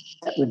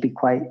that would be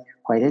quite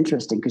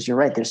interesting. Because you're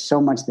right, there's so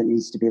much that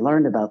needs to be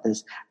learned about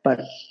this,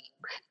 but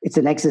it's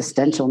an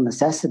existential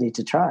necessity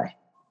to try.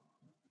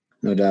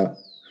 No doubt.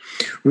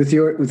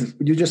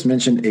 You just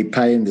mentioned a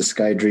pie in the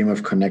sky dream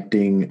of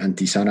connecting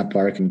Antisana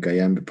Park and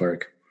Cayambe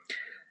Park.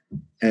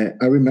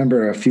 I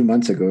remember a few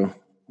months ago,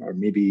 or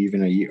maybe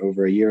even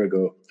over a year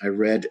ago, I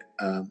read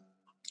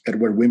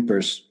Edward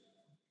Whymper's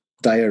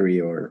diary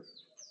or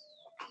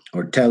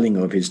telling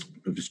of his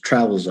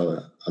travels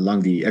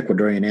along the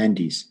Ecuadorian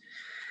Andes.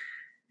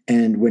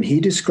 And when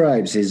he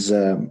describes his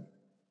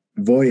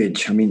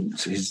voyage,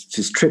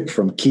 his trip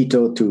from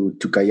Quito to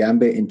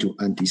Cayambe into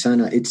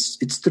Antisana,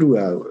 it's through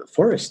a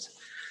forest.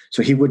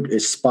 So he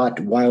would spot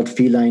wild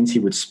felines, he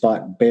would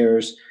spot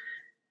bears,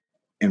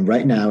 and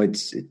right now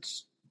it's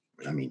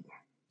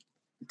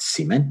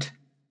cement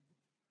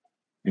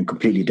and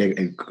completely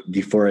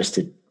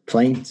deforested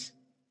plains.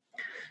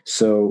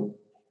 So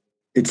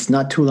it's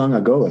not too long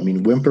ago.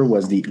 Whymper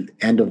was the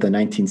end of the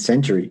 19th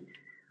century,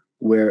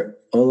 where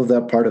all of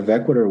that part of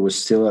Ecuador was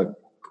still a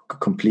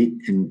complete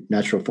and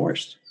natural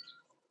forest.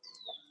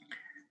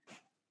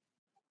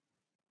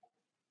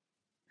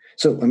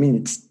 So,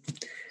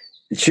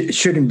 it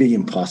shouldn't be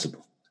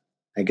impossible.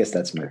 I guess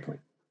that's my point.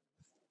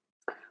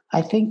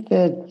 I think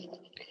that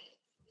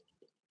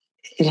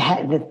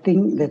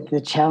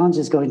the challenge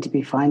is going to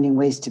be finding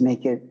ways to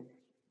make it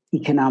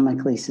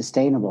economically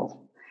sustainable.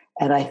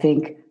 And I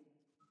think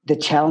the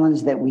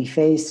challenge that we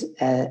face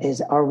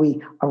is, are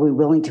we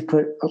willing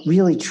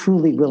to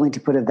truly willing to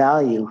put a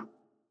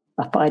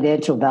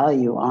financial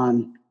value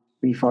on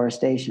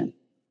reforestation?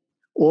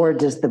 Or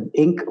does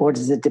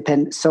it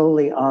depend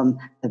solely on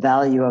the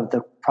value of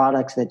the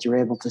products that you're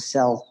able to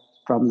sell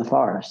from the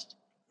forest?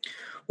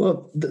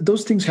 Well,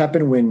 those things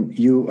happen when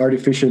you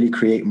artificially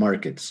create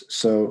markets.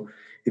 So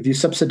if you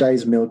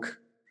subsidize milk,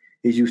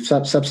 if you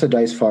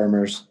subsidize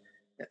farmers,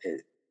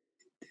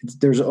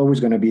 there's always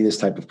going to be this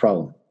type of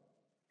problem.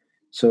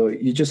 So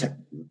you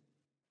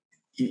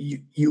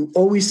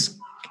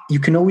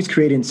can always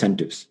create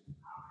incentives.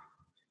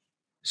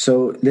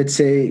 So let's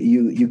say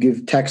you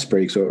give tax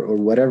breaks or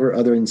whatever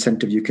other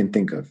incentive you can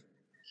think of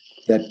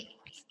that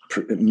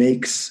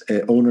makes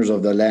owners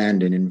of the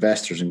land and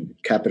investors and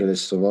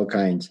capitalists of all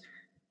kinds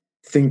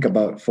think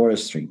about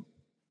forestry.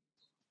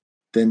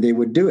 Then they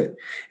would do it.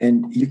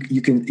 And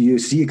you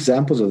see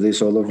examples of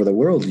this all over the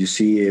world. You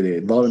see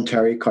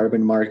voluntary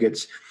carbon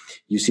markets.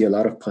 You see a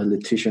lot of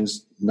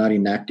politicians not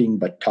enacting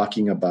but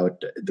talking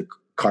about the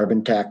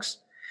carbon tax.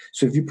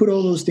 So if you put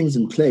all those things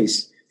in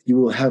place, you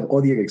will have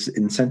all the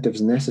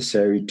incentives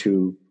necessary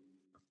to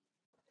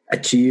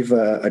achieve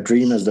a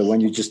dream as the one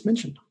you just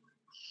mentioned.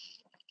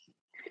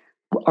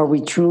 are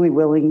we truly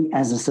willing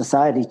as a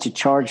society to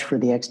charge for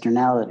the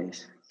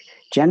externalities?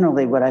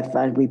 Generally, what I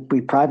find, we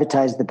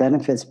privatize the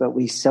benefits, but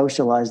we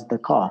socialize the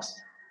costs.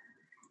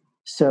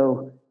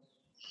 So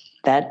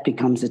that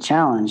becomes a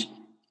challenge.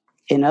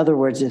 In other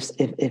words,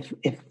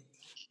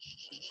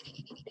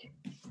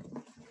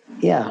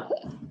 yeah,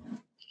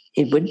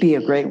 it would be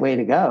a great way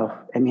to go.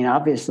 I mean,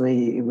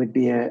 obviously, it would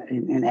be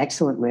an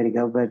excellent way to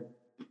go. But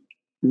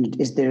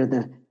is there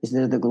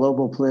the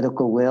global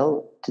political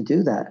will to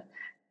do that?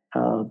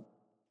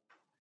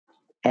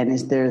 And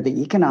is there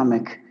the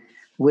economic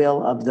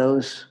will of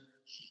those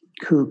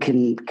who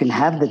can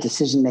have the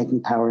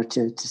decision-making power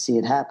to see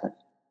it happen?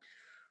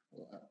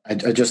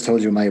 I just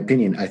told you my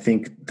opinion. I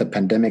think the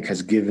pandemic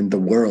has given the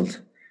world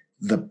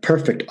the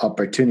perfect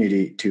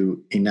opportunity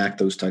to enact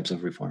those types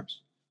of reforms,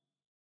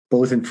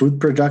 both in food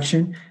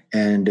production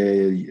and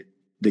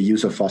the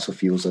use of fossil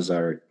fuels as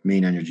our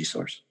main energy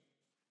source.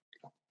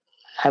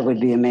 That would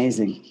be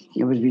amazing.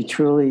 It would be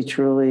truly,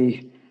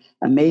 truly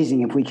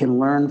amazing if we can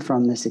learn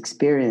from this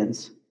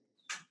experience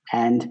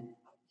and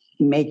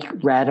make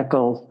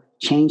radical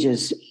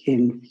changes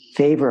in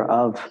favor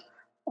of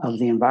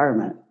the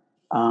environment.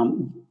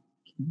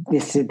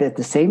 At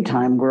the same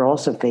time, we're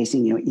also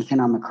facing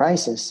economic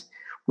crisis,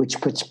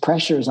 which puts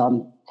pressures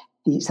on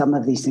some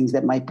of these things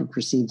that might be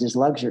perceived as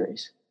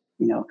luxuries.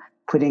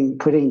 Putting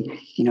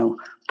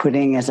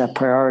as a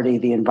priority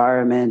the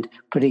environment,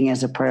 putting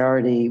as a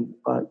priority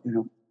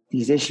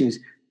these issues.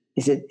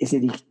 Is it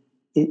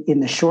in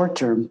the short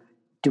term?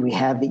 Do we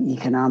have the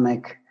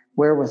economic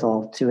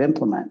wherewithal to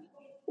implement,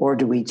 or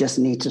do we just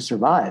need to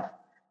survive?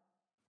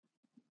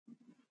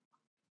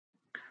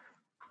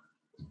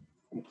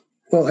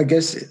 Well, I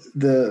guess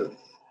the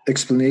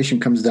explanation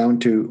comes down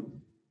to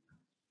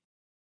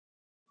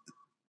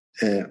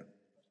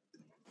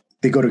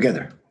they go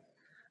together.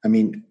 I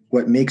mean,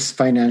 what makes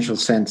financial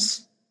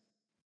sense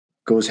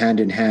goes hand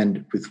in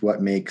hand with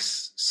what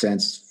makes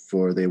sense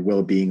for the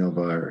well-being of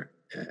our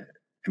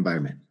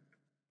environment,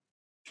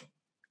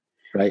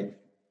 right?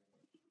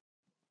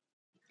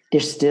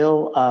 There's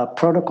still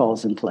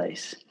protocols in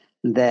place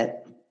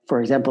that,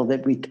 for example,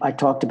 I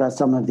talked about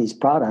some of these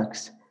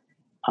products.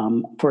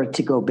 For it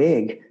to go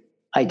big,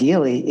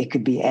 ideally, it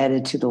could be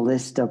added to the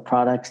list of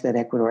products that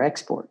Ecuador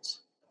exports.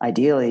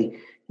 Ideally,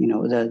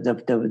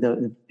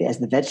 as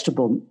the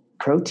vegetable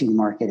protein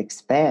market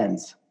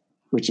expands,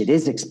 which it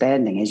is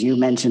expanding, as you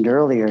mentioned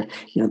earlier,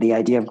 the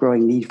idea of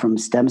growing meat from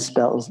stem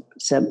cells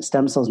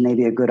may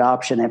be a good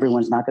option.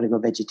 Everyone's not going to go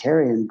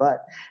vegetarian,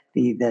 but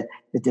the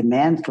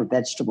demand for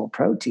vegetable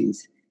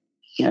proteins,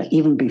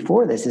 even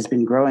before this, has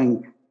been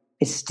growing.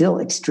 It's still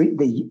extreme.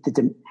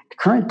 The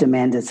current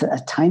demand is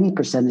a tiny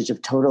percentage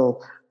of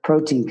total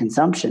protein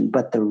consumption,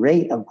 but the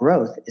rate of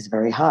growth is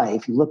very high.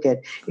 If you look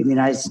at in the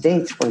United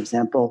States, for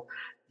example,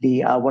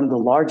 one of the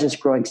largest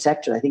growing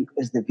sectors, I think,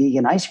 is the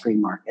vegan ice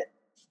cream market.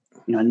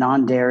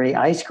 Non-dairy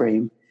ice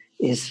cream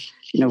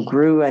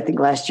grew, I think,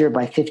 last year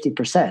by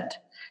 50%.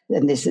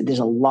 And there's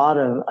a lot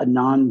of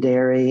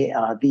non-dairy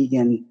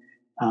vegan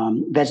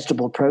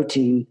vegetable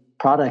protein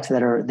products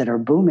that are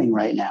booming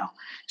right now.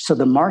 So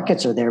the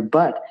markets are there,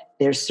 but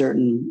there's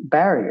certain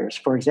barriers.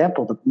 For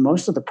example,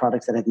 most of the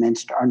products that I've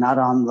mentioned are not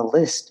on the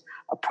list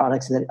of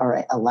products that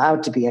are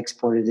allowed to be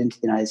exported into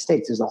the United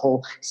States. There's a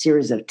whole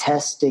series of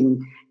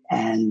testing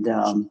and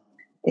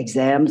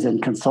exams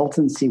and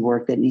consultancy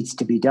work that needs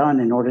to be done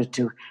in order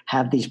to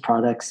have these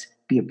products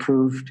be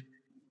approved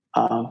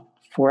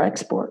for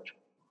export.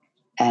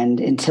 And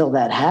until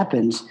that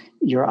happens,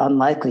 you're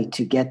unlikely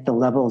to get the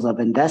levels of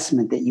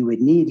investment that you would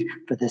need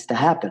for this to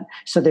happen.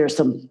 So there are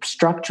some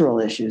structural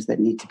issues that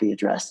need to be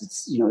addressed.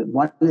 It's,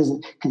 one is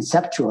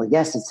conceptual.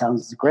 Yes, it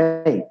sounds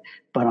great,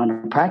 but on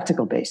a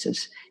practical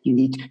basis, you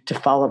need to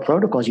follow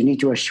protocols. You need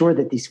to assure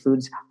that these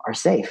foods are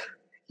safe.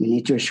 You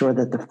need to assure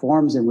that the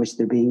forms in which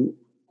they're being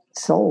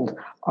sold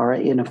are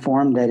in a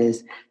form that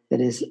is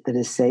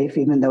safe.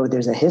 Even though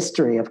there's a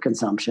history of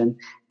consumption,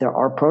 there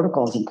are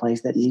protocols in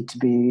place that need to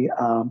be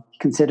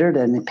considered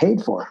and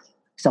paid for.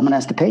 Someone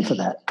has to pay for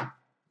that.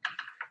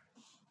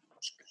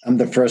 I'm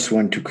the first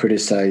one to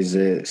criticize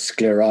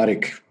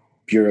sclerotic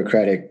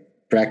bureaucratic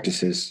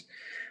practices,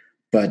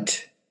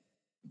 but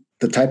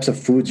the types of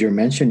foods you're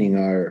mentioning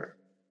are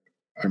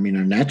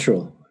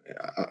natural.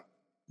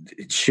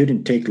 It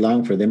shouldn't take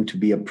long for them to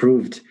be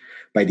approved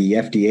by the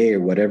FDA or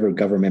whatever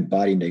government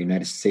body in the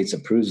United States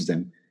approves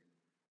them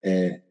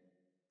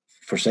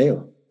for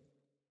sale.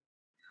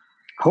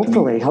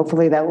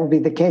 Hopefully that will be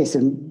the case,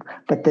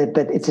 but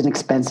it's an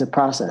expensive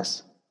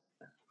process.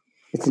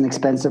 It's an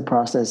expensive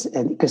process,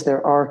 and because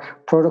there are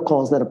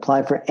protocols that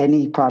apply for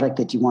any product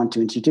that you want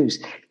to introduce.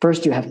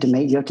 First, you have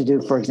to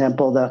do, for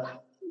example, the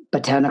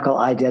botanical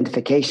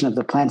identification of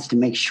the plants to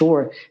make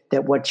sure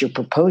that what you're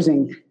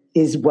proposing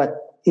is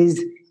what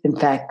is in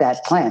fact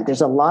that plant.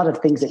 There's a lot of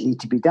things that need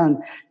to be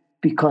done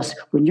because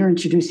when you're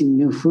introducing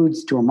new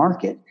foods to a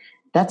market,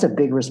 that's a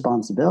big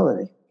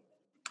responsibility.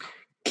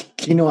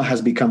 Quinoa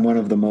has become one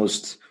of the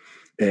most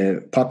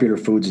popular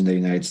foods in the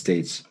United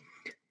States.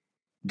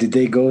 Did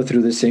they go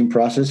through the same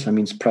process? I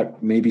mean,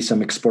 maybe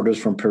some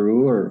exporters from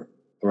Peru or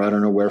or I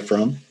don't know where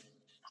from?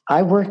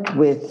 I worked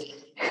with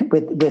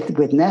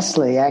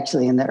Nestle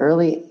actually in the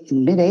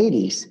mid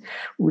 80s.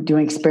 We were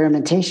doing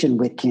experimentation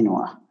with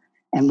quinoa,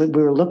 and we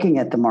were looking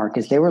at the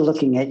markets. They were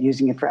looking at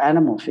using it for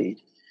animal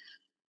feed.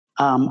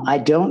 I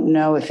don't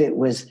know if it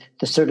was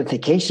the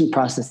certification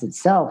process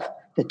itself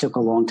that took a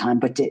long time,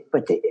 but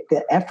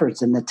the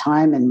efforts and the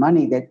time and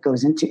money that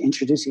goes into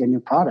introducing a new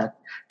product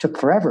took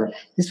forever.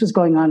 This was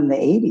going on in the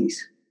 80s,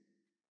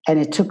 and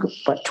it took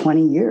about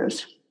 20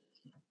 years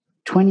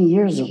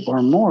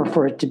or more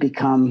for it to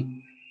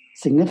become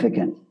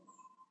significant.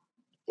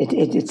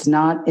 It's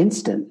not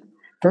instant.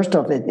 First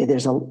off,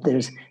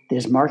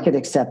 there's market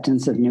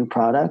acceptance of new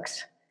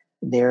products.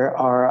 There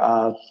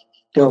are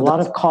a lot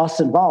of costs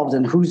involved,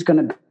 and who's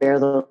going to bear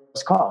those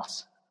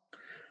costs?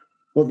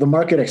 Well, the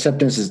market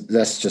acceptance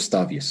that's just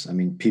obvious. I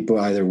mean, people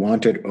either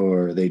want it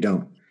or they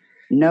don't.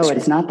 No,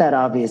 it's not that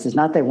obvious. It's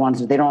not they want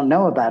it. They don't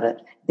know about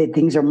it.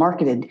 Things are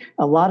marketed.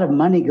 A lot of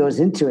money goes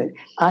into it.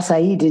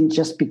 Acai didn't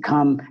just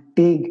become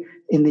big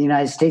in the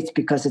United States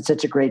because it's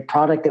such a great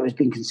product that was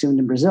being consumed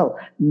in Brazil.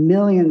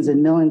 Millions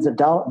and millions of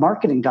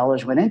marketing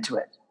dollars went into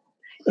it.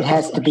 It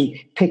has to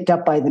be picked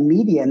up by the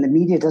media, and the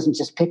media doesn't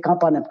just pick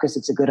up on it because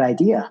it's a good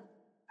idea.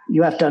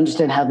 You have to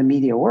understand how the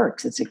media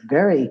works. It's a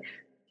very,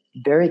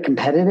 very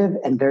competitive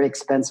and very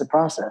expensive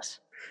process.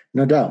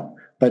 No doubt.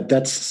 But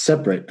that's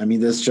separate. I mean,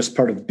 that's just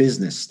part of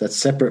business. That's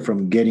separate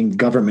from getting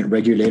government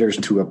regulators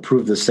to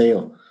approve the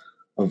sale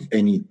of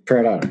any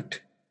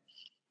product.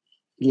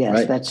 Yes,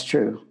 right? That's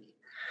true.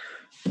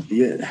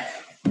 Yeah,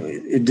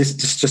 this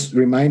just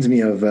reminds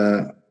me of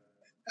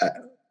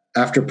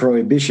after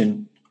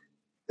Prohibition,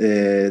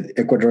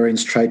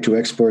 Ecuadorians tried to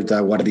export the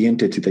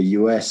aguardiente to the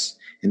U.S.,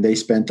 and they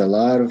spent a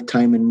lot of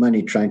time and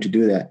money trying to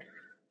do that.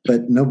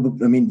 But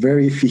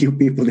very few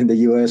people in the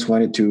U.S.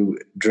 wanted to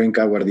drink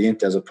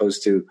aguardiente as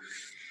opposed to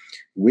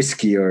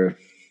whiskey or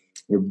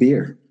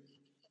beer.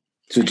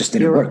 So it just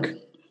didn't work.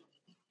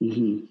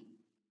 Mm-hmm.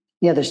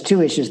 Yeah, there's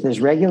two issues. There's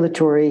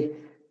regulatory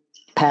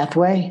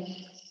pathway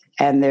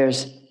and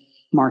there's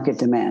market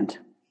demand.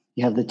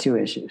 You have the two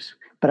issues.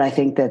 But I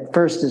think that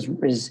first is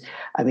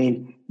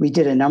we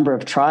did a number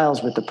of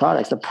trials with the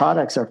products. The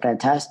products are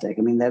fantastic.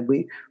 I mean, that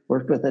we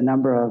worked with a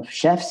number of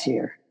chefs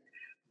here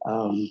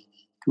who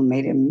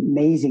made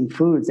amazing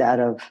foods out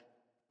of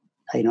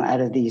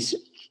these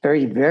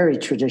very, very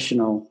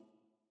traditional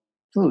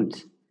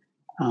foods.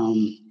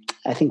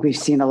 I think we've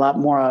seen a lot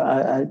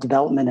more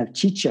development of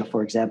chicha,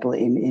 for example,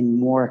 in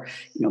more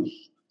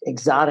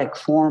exotic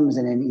forms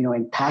and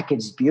in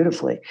packaged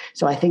beautifully.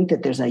 So I think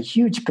that there's a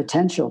huge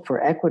potential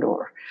for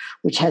Ecuador,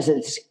 which has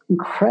this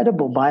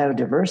incredible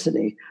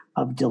biodiversity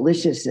of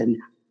delicious and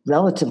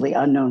relatively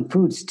unknown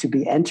foods, to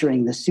be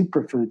entering the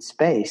superfood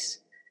space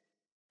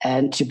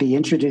and to be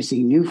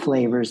introducing new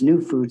flavors,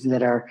 new foods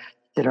that are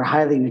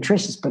highly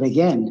nutritious. But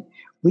again,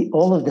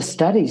 all of the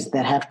studies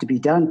that have to be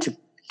done to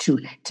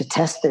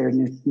test their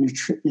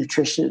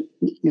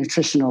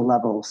nutritional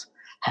levels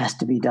has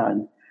to be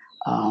done.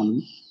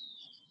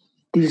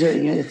 These are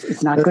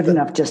it's not good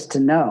enough just to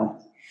know.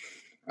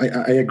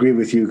 I agree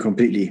with you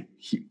completely.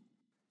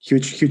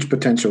 Huge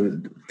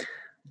potential.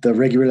 The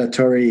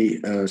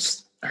regulatory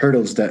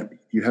hurdles that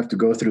you have to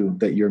go through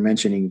that you're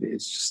mentioning,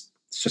 it's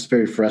just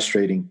very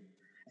frustrating.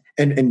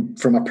 And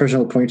from a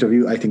personal point of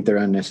view, I think they're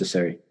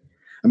unnecessary.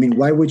 I mean,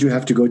 why would you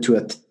have to go through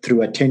a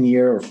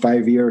 10-year or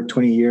 5-year or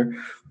 20-year,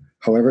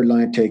 however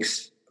long it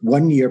takes,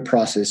 1-year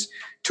process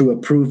to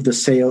approve the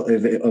sale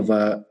of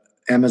a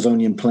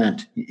Amazonian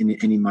plant in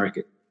any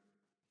market?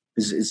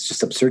 It's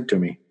just absurd to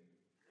me.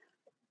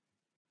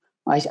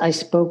 I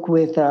spoke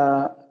with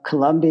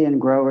Colombian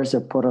growers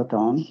of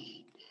Poroton,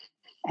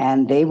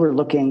 and they were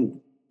looking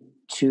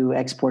to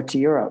export to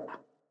Europe.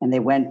 And they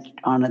went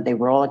on it. They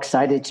were all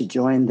excited to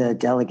join the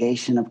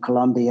delegation of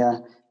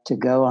Colombia to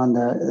go on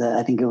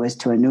I think it was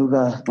to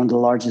Anuga, one of the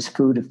largest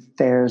food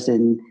fairs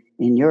in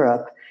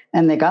Europe.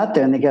 And they got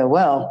there and they go,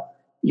 well,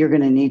 you're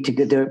going to need to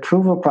get the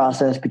approval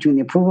process. Between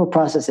the approval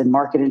process and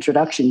market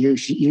introduction, you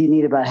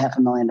need about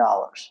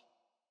 $500,000.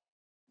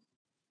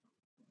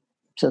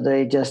 So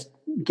they just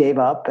gave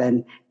up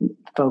and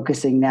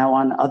focusing now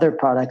on other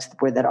products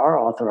that are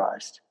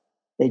authorized.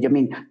 It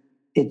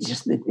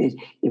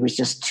was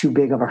just too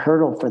big of a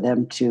hurdle for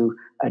them to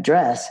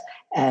address.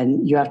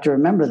 And you have to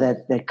remember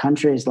that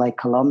countries like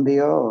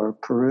Colombia or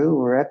Peru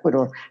or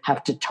Ecuador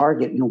have to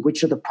target,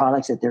 which are the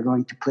products that they're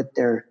going to put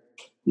their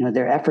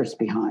efforts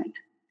behind.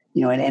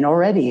 And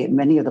already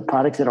many of the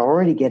products that are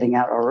already getting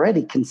out are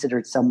already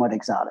considered somewhat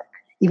exotic.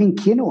 Even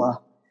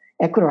quinoa,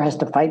 Ecuador has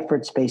to fight for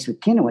its space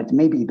with quinoa. It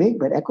may be big,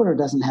 but Ecuador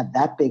doesn't have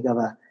that big of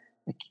a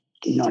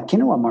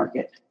quinoa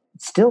market.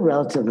 It's still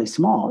relatively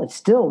small. It's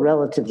still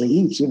relatively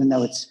niche, even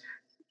though it's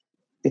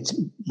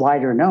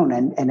wider known.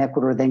 And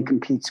Ecuador then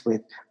competes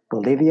with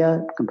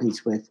Bolivia,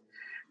 competes with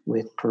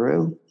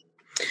Peru.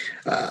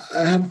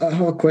 I have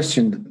a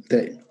question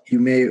that you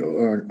may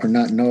or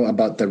not know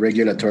about the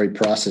regulatory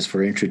process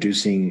for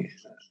introducing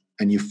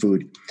a new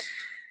food.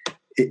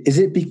 Is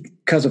it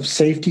because of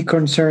safety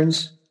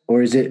concerns,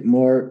 or is it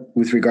more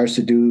with regards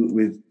to do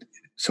with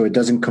so it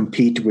doesn't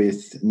compete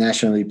with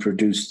nationally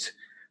produced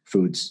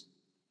foods,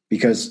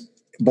 because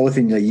both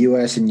in the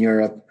US and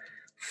Europe,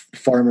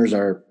 farmers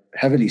are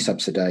heavily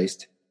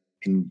subsidized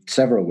in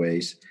several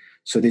ways.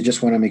 So they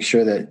just want to make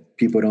sure that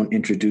people don't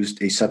introduce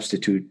a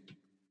substitute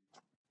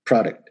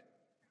product.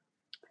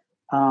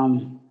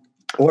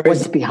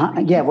 What's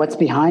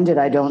behind it,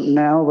 I don't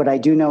know. What I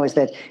do know is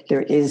that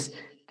there is,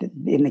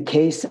 in the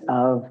case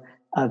of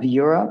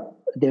Europe,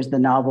 there's the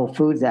Novel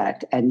Foods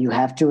Act, and you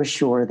have to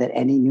assure that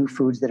any new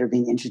foods that are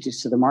being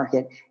introduced to the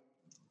market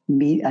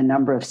meet a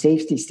number of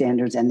safety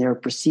standards, and there are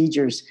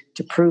procedures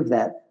to prove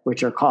that,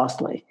 which are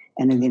costly.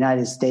 And in the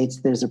United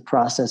States, there's a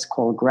process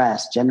called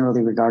GRAS,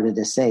 generally regarded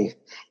as safe.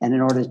 And in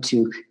order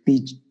to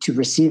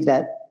receive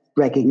that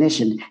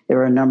recognition, there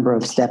are a number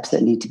of steps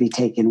that need to be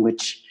taken,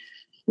 which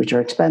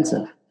are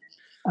expensive.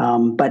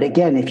 But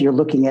again, if you're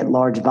looking at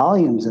large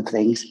volumes of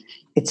things,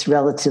 it's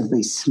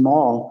relatively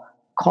small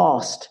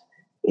cost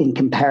in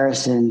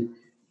comparison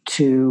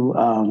to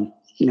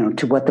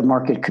to what the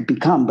market could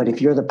become. But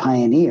if you're the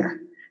pioneer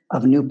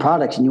of new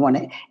products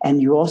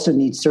and you also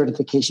need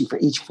certification for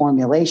each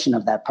formulation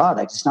of that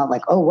product. It's not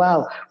like, oh,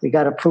 wow, we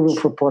got approval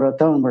for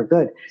Poroton, we're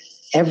good.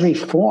 Every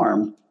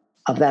form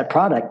of that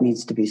product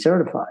needs to be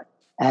certified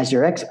as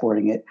you're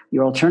exporting it.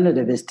 Your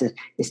alternative is to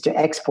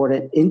export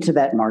it into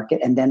that market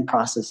and then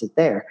process it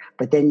there.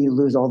 But then you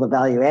lose all the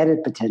value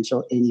added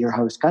potential in your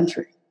host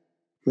country,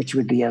 which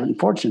would be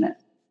unfortunate.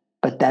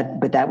 But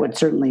that would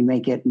certainly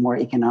make it more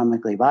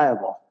economically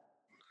viable.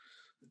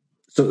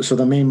 So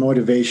the main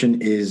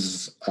motivation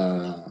is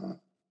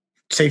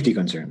safety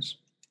concerns.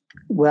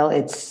 Well,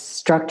 it's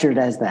structured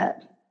as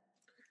that.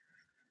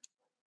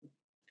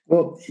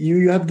 Well,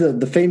 you have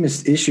the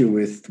famous issue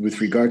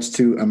with regards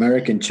to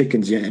American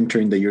chickens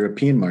entering the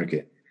European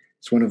market.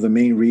 It's one of the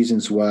main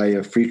reasons why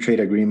a free trade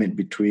agreement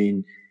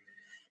between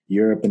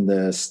Europe and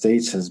the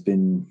States has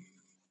been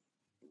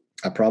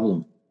a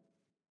problem.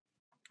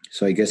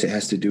 So I guess it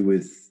has to do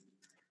with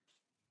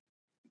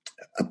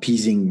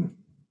appeasing.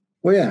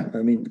 Well, yeah, I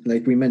mean,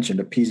 like we mentioned,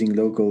 appeasing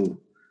local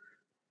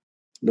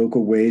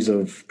ways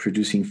of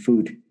producing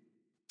food.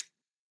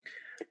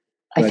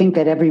 I think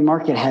that every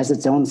market has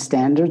its own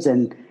standards,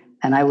 and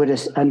I would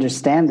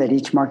understand that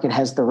each market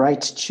has the right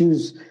to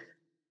choose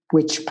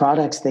which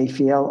products they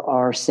feel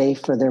are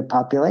safe for their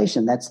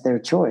population. That's their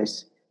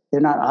choice.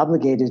 They're not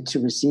obligated to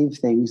receive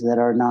things that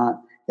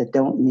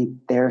don't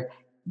meet their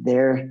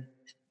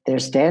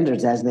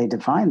standards as they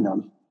define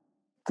them,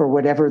 for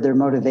whatever their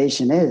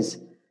motivation is.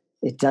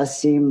 It does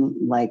seem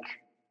like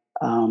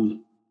a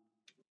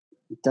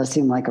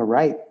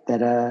right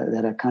that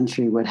a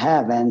country would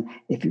have. And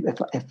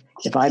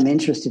if I'm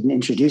interested in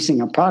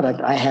introducing a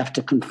product, I have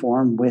to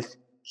conform with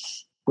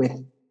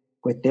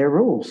their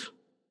rules.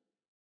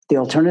 The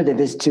alternative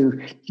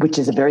which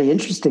is a very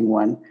interesting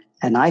one,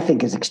 and I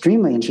think is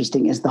extremely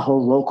interesting, is the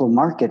whole local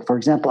market. For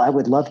example, I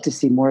would love to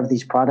see more of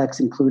these products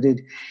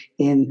included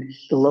in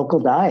the local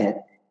diet,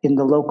 in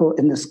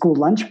the school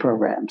lunch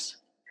programs.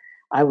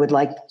 I would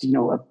like,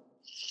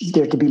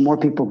 there to be more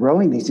people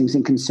growing these things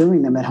and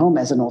consuming them at home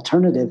as an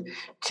alternative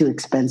to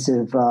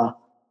expensive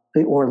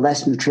or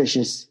less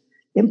nutritious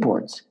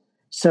imports.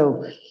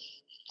 So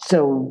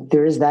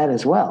there is that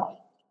as well.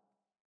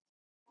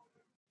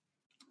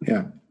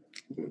 Yeah.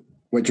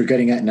 What you're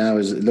getting at now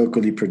is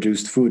locally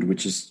produced food,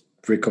 which is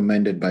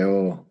recommended by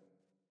all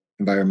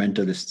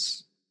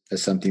environmentalists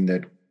as something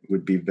that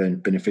would be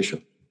beneficial,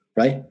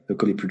 right?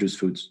 Locally produced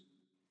foods.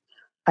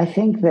 I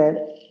think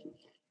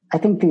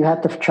you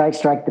have to try to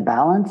strike the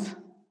balance,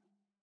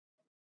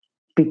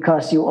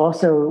 because you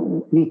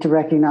also need to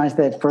recognize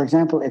that, for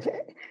example, if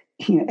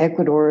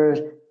Ecuador's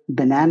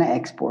banana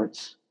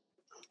exports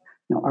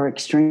are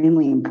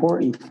extremely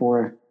important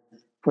for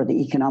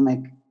the economic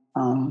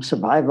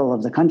survival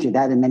of the country,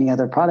 that and many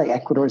other products.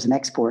 Ecuador is an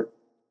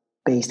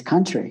export-based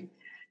country.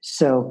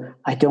 So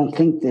I don't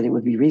think that it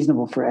would be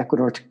reasonable for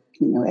Ecuador to,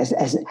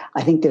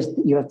 I think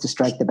you have to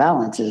strike the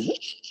balance.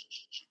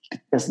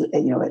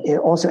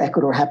 Also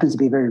Ecuador happens to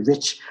be a very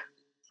rich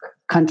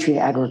country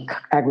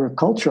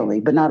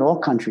agriculturally, but not all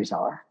countries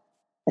are.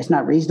 It's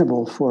not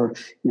reasonable for,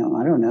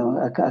 I don't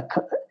know,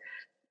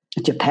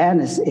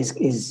 Japan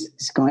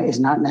is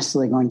not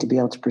necessarily going to be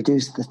able to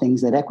produce the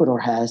things that Ecuador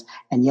has,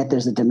 and yet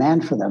there's a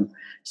demand for them.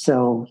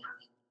 So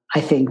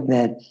I think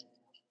that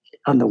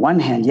on the one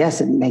hand,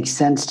 yes, it makes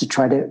sense to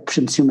try to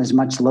consume as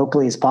much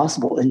locally as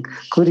possible,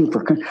 including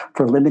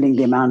for limiting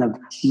the amount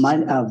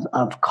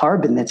of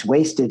carbon that's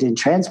wasted in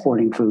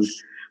transporting food.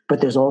 But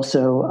there's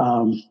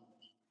also,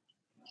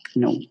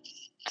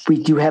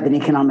 we do have an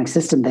economic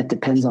system that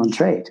depends on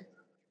trade.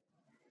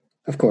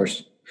 Of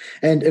course.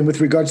 And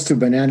with regards to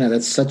banana,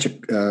 that's such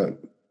a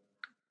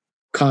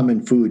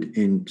common food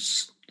in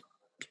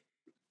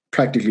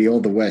practically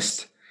all the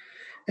West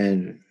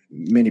and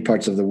many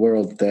parts of the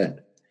world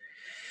that,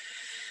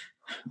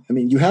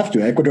 you have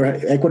to.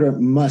 Ecuador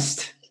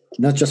must,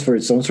 not just for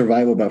its own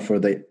survival, but for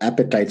the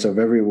appetites of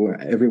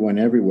everyone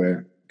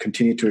everywhere,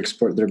 continue to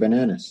export their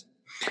bananas.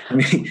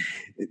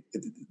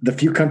 The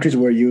few countries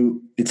where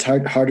it's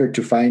harder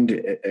to find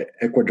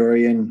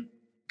Ecuadorian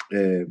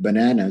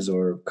bananas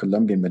or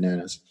Colombian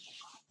bananas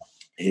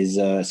is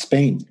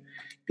Spain,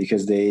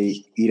 because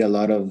they eat a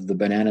lot of the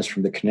bananas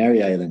from the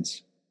Canary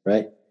Islands,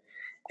 right?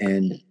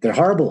 And they're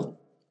horrible.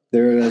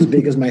 They're as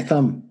big as my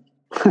thumb.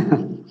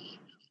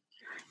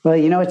 Well,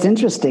 it's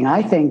interesting.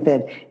 I think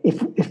that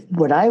if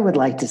what I would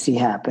like to see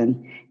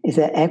happen is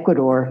that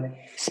Ecuador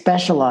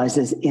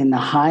specializes in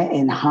high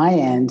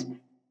end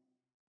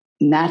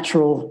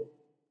natural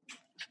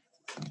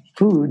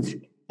foods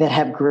that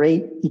have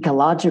great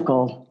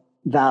ecological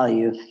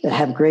value, that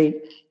have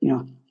great,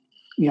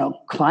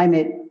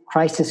 climate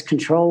crisis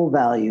control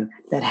value,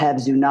 that have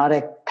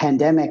zoonotic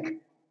pandemic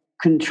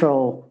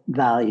control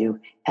value.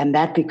 And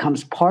that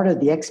becomes part of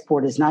the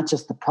export. Is not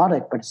just the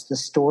product, but it's the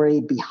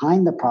story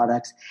behind the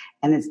products.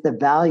 And it's the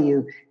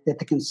value that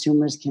the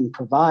consumers can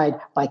provide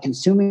by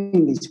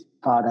consuming these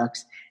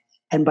products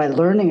and by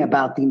learning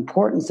about the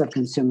importance of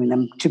consuming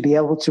them, to be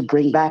able to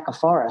bring back a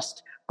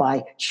forest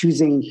by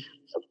choosing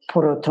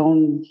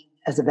poroton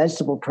as a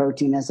vegetable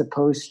protein as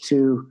opposed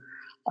to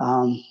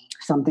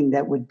something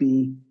that would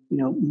be,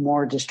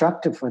 more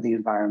destructive for the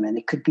environment.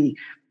 It could be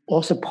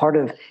also part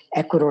of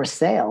Ecuador's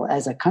sale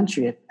as a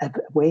country, a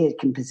way it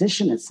can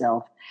position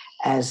itself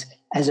as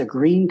a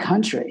green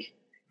country.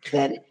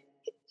 That's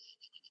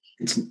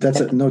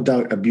no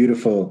doubt a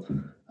beautiful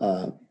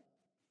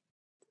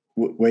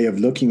way of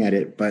looking at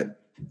it,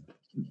 but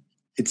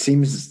it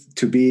seems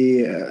to be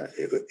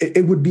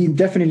it would be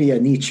definitely a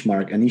niche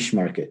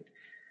market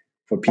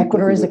for people.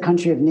 Ecuador is a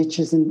country of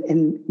niches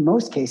in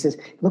most cases.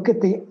 Look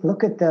at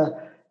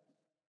the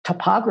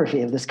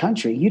topography of this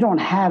country. You don't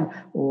have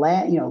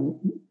land,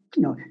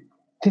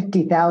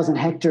 50,000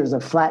 hectares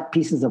of flat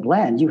pieces of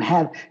land. You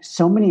have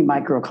so many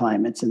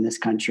microclimates in this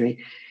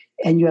country,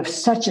 and you have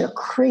such a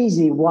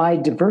crazy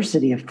wide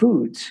diversity of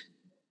foods.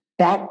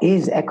 That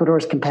is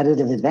Ecuador's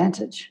competitive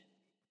advantage.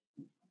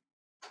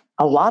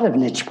 A lot of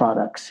niche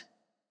products.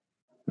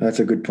 That's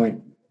a good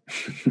point.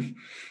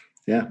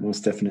 Yeah,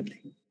 most definitely.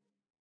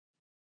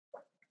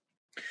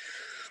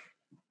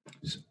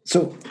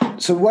 So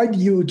why do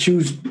you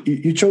choose?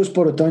 You chose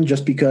poroton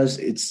just because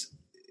it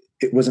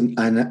was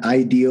an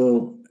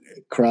ideal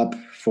crop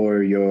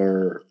for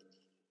your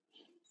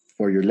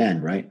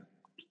land, right?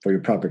 For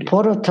your property.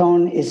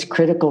 Poroton is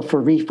critical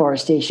for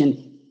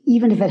reforestation,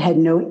 even if it had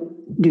no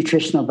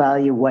nutritional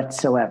value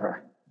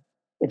whatsoever.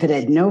 If it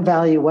had no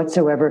value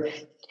whatsoever,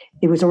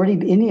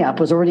 INEAP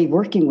was already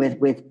working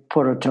with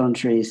poroton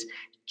trees,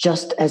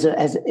 just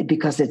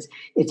because it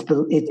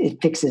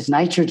fixes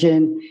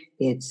nitrogen.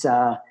 It's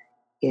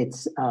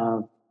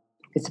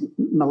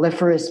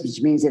melliferous,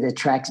 which means it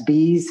attracts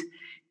bees.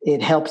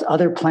 It helps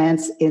other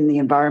plants in the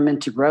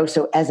environment to grow.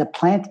 So as a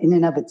plant in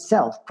and of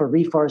itself for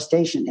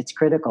reforestation, it's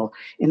critical.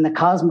 In the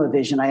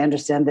Cosmovision, I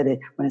understand that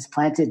when it's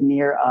planted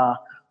near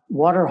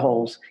water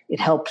holes, it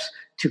helps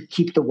to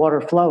keep the water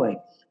flowing.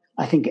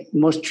 I think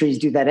most trees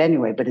do that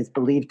anyway, but it's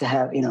believed to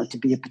have, to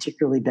be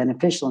particularly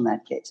beneficial in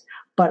that case.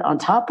 But on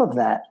top of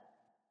that,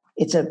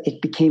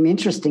 it became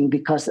interesting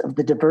because of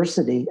the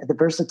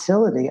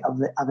versatility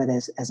of it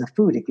as a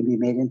food. It can be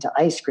made into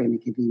ice cream.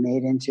 It can be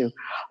made into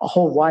a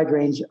whole wide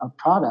range of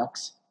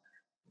products.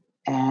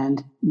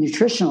 And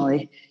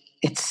nutritionally,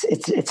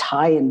 it's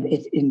high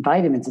in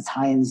vitamins. It's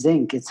high in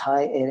zinc. It's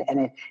high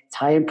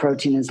in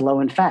protein. It's low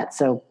in fat.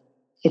 So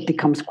it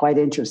becomes quite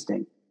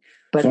interesting.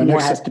 But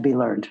more has to be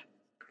learned.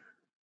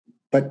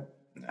 But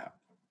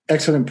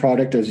excellent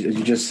product, as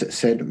you just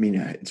said. I mean,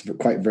 it's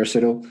quite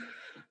versatile.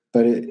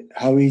 But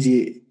how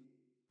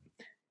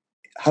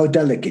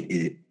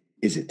delicate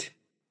is it?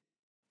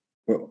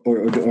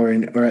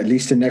 Or at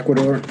least in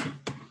Ecuador?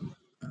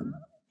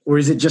 Or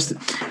is it just,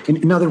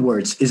 in other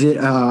words, is it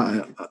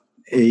a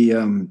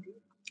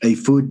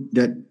food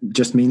that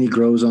just mainly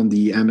grows on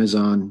the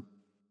Amazon,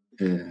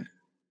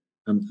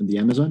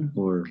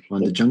 or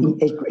on the jungle?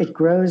 It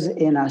grows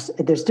in us.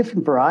 There's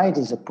different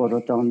varieties of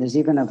poroton. There's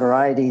even a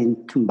variety in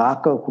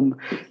Tumbaco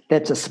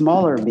that's a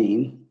smaller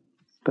bean.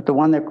 But the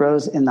one that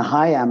grows in the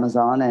high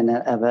Amazon and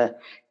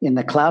in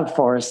the cloud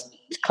forest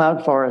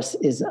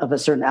is of a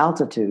certain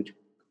altitude.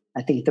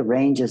 I think the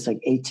range is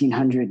like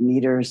 1,800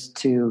 meters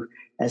to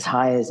as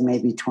high as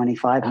maybe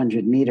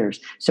 2,500 meters.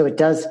 So it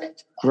does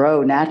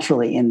grow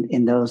naturally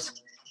in those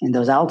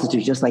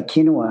altitudes, just like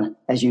quinoa,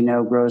 as you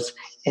know, grows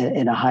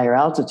in a higher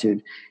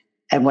altitude.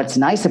 And what's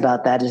nice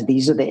about that is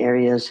these are the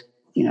areas,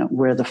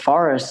 where the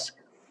forests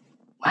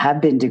have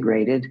been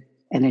degraded,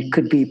 and it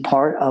could be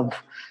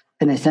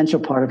an essential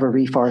part of a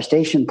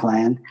reforestation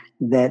plan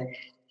that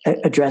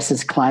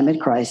addresses climate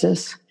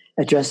crisis,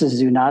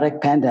 addresses zoonotic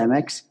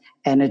pandemics,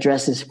 and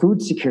addresses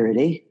food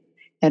security,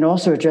 and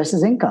also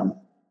addresses income.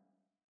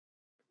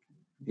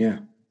 Yeah.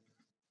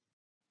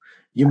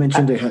 You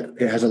mentioned it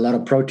has a lot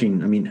of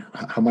protein. I mean,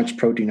 how much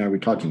protein are we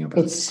talking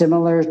about? It's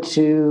similar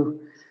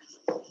to,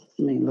 let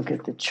me look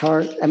at the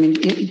chart. I mean,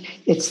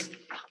 it's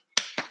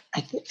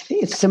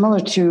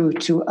similar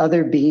to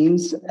other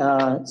beans,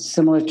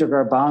 similar to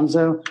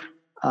garbanzo.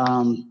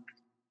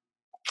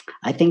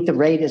 I think the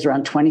rate is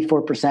around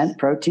 24%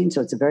 protein.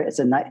 So it's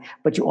a nice,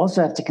 but you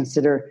also have to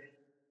consider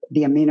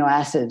the amino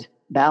acid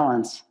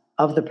balance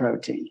of the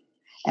protein.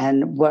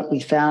 And what we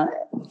found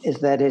is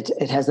that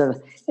it has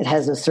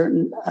a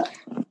certain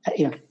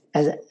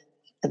as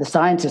the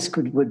scientists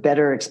would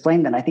better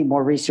explain that. I think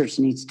more research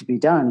needs to be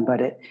done, but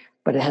it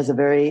has a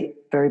very,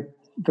 very,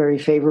 very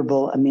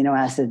favorable amino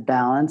acid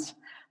balance.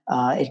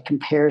 It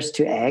compares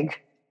to egg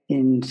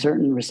in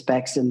certain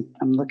respects, and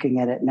I'm looking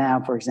at it now.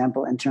 For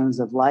example, in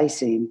terms of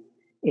lysine,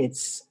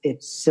 it's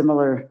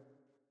similar.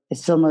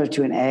 It's similar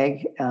to an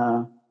egg.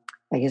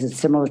 I guess it's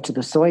similar to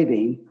the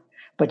soybean,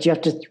 but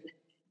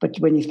But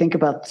when you think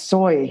about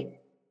soy,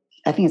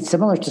 I think it's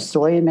similar to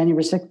soy in many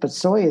respects. But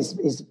soy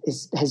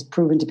has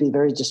proven to be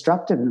very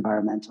destructive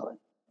environmentally.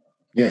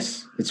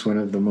 Yes, it's one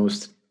of the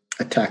most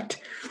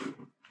attacked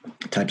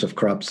types of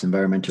crops,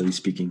 environmentally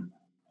speaking.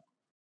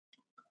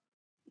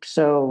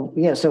 So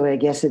I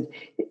guess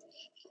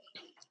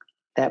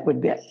that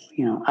would be,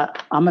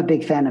 I'm a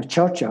big fan of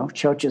chocho.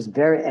 Chocho is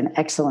an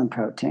excellent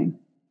protein.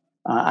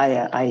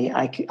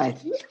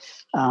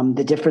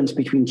 The difference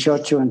between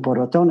chocho and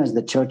poroton is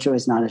that chocho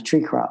is not a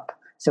tree crop.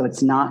 So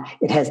it's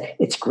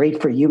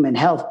great for human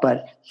health, but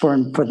for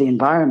the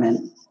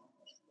environment,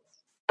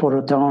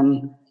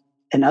 poroton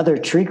and other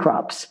tree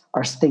crops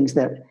are things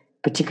that,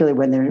 particularly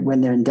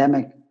when they're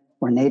endemic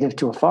or native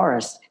to a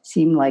forest,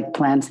 seem like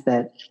plants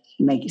that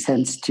make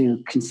sense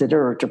to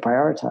consider or to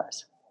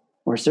prioritize,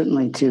 or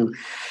certainly to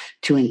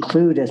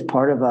include as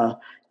part of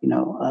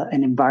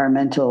an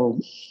environmental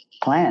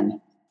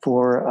plan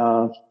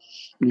for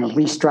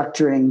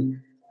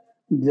restructuring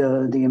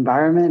the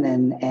environment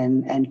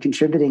and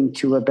contributing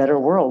to a better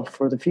world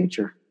for the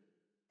future.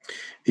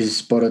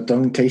 Is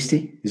poroton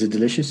tasty? Is it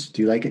delicious?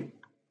 Do you like it?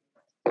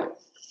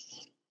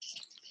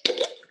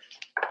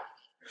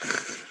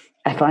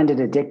 I find it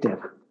addictive.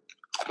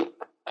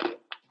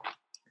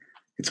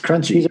 It's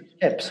crunchy. These are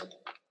chips.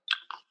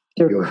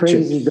 They're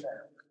crazy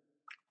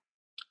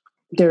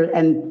good.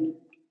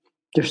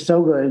 They're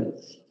so good.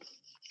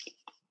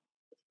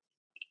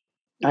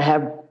 I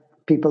have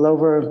people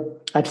over.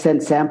 I've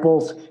sent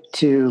samples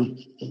to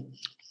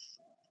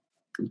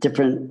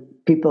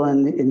different people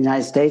in the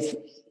United States,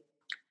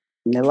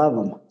 and they love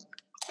them.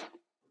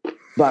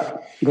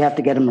 But we have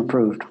to get them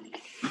approved.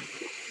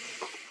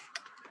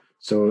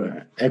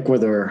 So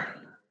Ecuador,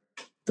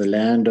 the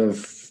land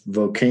of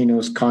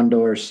volcanoes,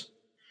 condors,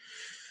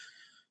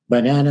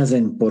 bananas,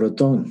 and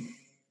poroton,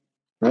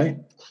 right?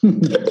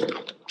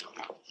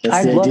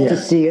 I'd love to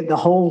see it.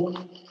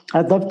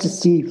 I'd love to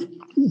see.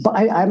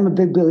 I'm a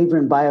big believer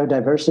in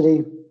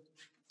biodiversity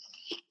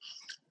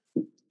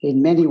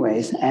in many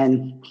ways,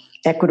 and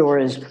Ecuador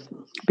is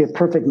be a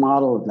perfect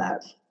model of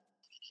that.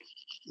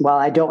 While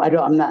I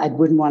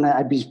wouldn't want to.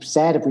 I'd be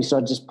sad if we saw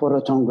just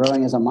poroton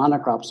growing as a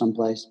monocrop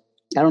someplace.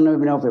 I don't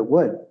even know if it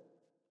would,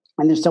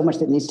 and there's so much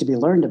that needs to be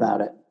learned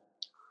about it.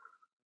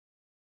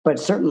 But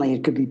certainly,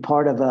 it could be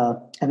part of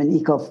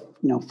an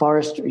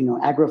forestry,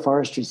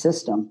 agroforestry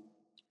system,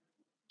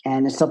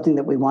 and it's something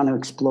that we want to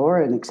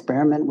explore and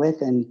experiment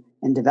with and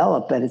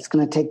develop. But it's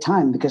going to take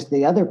time, because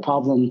the other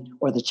problem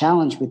or the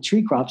challenge with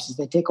tree crops is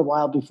they take a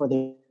while before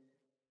they.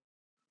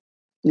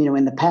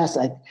 In the past,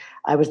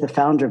 I was the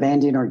founder of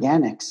Andean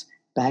Organics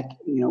back,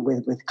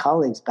 with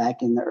colleagues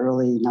back in the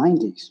early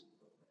 90s.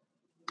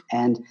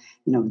 And,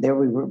 there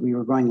we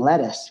were growing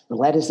lettuce. The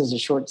lettuce is a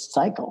short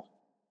cycle.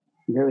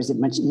 There was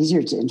much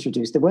easier to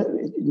introduce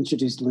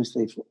loose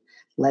leaf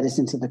lettuce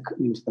into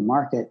the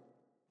market.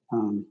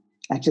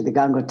 Actually, the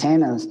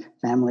Gangotenos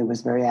family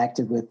was very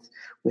active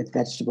with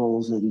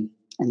vegetables and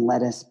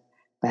lettuce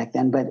back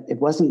then, but it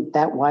wasn't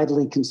that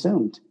widely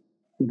consumed,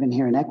 even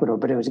here in Ecuador.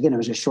 But it was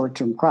a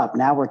short-term crop.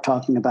 Now we're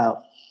talking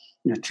about,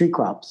 tree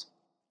crops.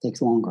 It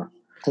takes longer,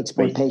 takes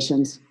more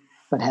patience,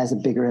 but has a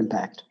bigger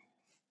impact.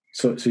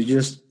 So you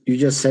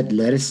just said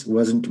lettuce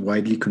wasn't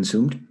widely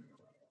consumed?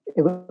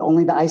 It was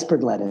only the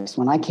iceberg lettuce.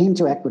 When I came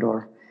to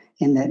Ecuador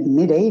in the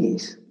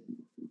mid-'80s,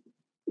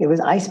 it was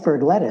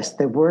iceberg lettuce.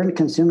 They weren't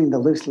consuming the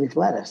loose leaf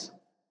lettuce.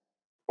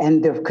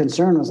 And the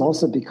concern was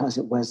also because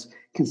it was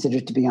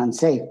considered to be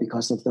unsafe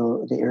because of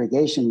the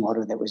irrigation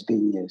water that was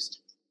being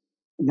used.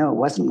 No, it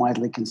wasn't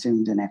widely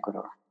consumed in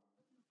Ecuador.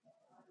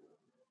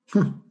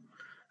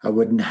 I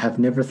wouldn't have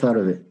never thought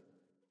of it.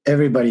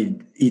 Everybody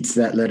eats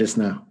that lettuce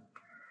now,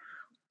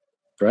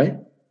 right?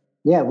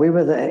 Yeah, we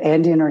were the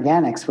Andean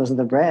Organics was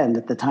the brand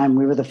at the time.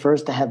 We were the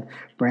first to have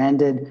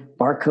branded,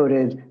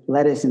 barcoded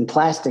lettuce in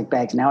plastic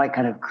bags. Now I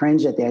kind of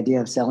cringe at the idea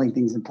of selling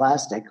things in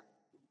plastic,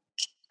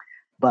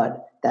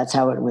 but that's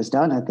how it was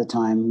done at the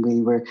time.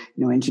 We were,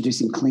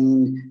 introducing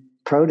clean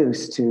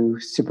produce to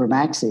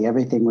Supermaxi.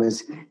 Everything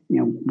was,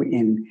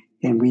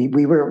 and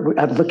we were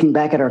looking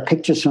back at our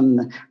pictures from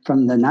the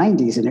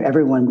 90s,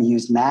 and we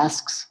used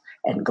masks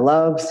and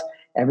gloves.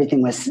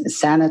 Everything was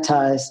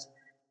sanitized.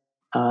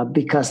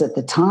 Because at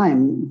the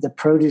time, the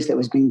produce that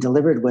was being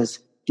delivered was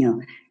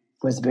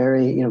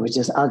very, it was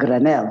just a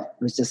granel.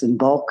 It was just in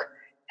bulk.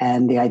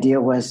 And the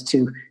idea was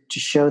to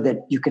show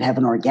that you could have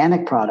an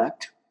organic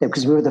product,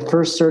 because we were the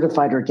first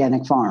certified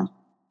organic farm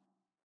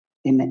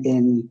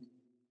in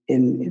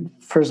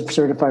first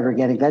certified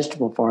organic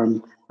vegetable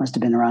farm must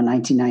have been around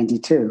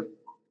 1992.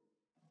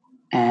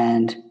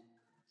 And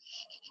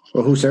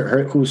Well,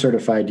 who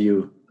certified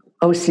you?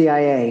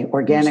 OCIA,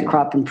 Organic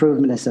Crop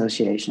Improvement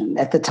Association.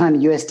 At the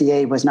time,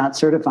 USDA was not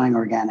certifying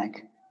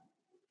organic.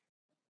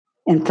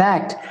 In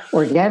fact,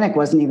 organic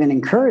wasn't even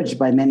encouraged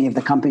by many of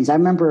the companies. I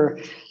remember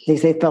they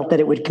felt that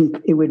it would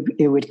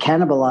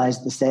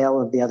cannibalize the sale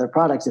of the other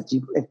products.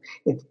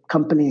 If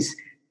companies,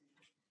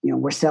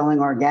 were selling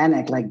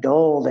organic like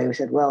Dole, they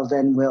said, well,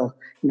 then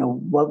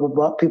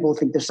what people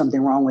think there's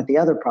something wrong with the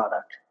other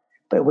product.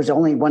 But it was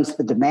only once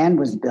the demand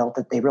was built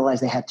that they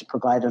realized they had to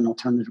provide an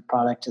alternative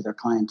product to their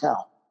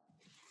clientele.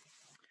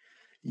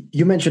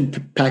 You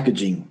mentioned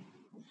packaging.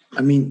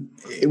 I mean,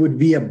 it would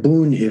be a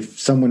boon if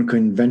someone could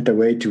invent a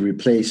way to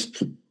replace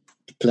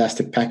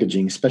plastic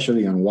packaging,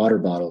 especially on water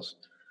bottles.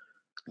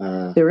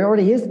 There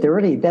already is.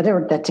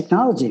 That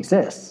technology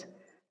exists.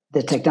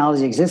 The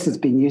technology exists. It's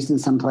being used in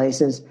some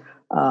places.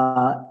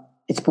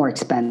 It's more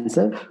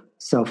expensive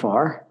so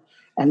far.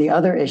 And the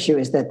other issue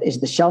is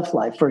the shelf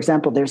life. For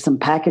example, there's some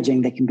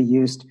packaging that can be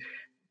used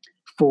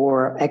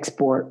for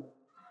export.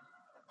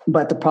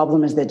 But the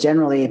problem is that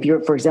generally,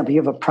 if for example,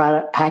 you have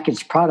a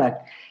packaged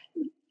product,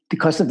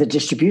 because of the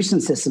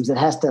distribution systems, it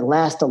has to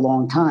last a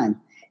long time.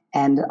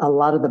 And a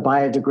lot of the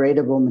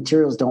biodegradable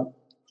materials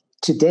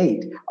to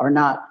date, are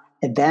not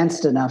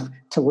advanced enough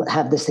to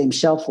have the same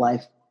shelf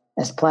life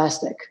as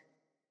plastic.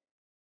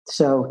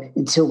 So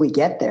until we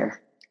get there,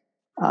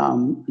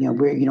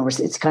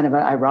 it's kind of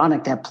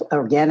ironic to have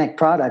organic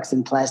products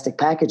in plastic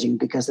packaging,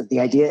 because of the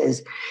idea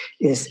is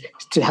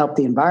to help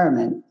the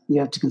environment. You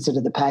have to consider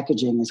the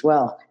packaging as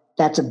well.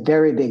 That's a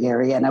very big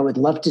area, and I would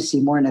love to see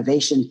more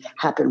innovation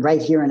happen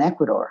right here in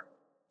Ecuador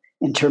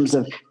in terms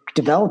of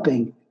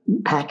developing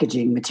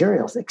packaging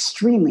materials.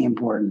 Extremely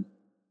important.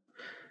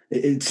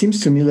 It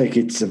seems to me like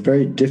it's a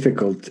very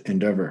difficult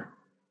endeavor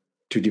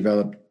to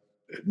develop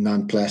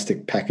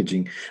non-plastic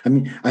packaging. I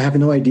mean, I have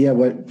no idea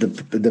what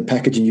the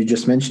packaging you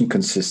just mentioned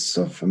consists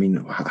of. I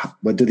mean,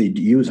 what do they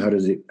use? How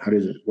does it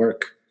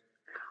work?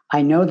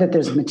 I know that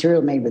there's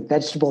material made with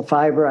vegetable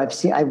fiber.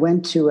 I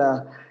went to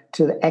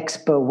the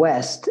Expo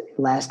West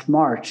last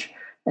March,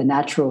 a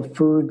natural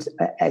foods,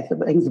 I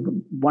think it's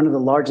one of the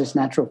largest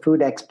natural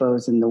food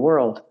expos in the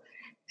world.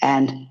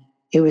 And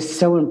it was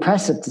so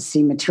impressive to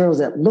see materials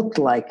that looked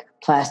like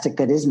plastic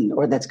that isn't,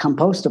 or that's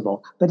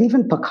compostable. But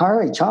even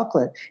Pocari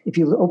chocolate, if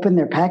you open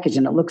their package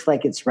and it looks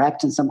like it's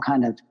wrapped in some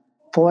kind of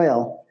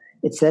foil,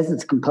 it says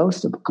it's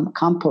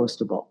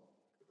compostable.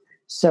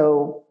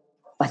 So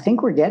I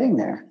think we're getting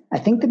there. I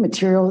think the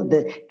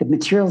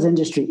materials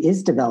industry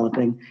is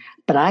developing,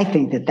 but I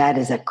think that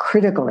is a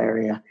critical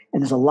area,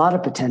 and there's a lot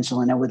of potential.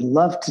 And I would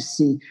love to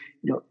see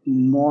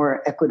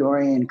more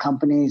Ecuadorian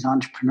companies,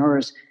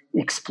 entrepreneurs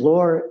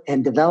explore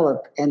and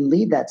develop and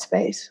lead that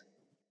space.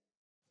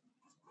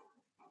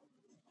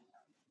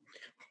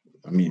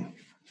 I mean,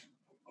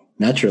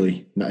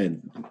 naturally,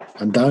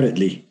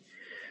 undoubtedly,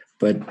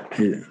 but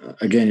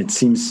again, it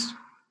seems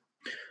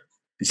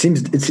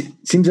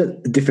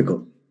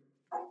difficult.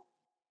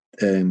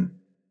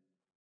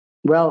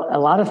 Well, a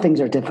lot of things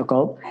are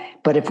difficult,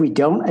 but if we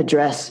don't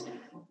address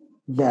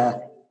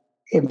the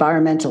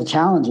environmental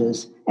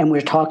challenges, and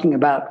we're talking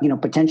about,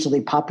 potentially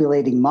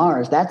populating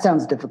Mars, that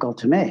sounds difficult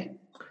to me.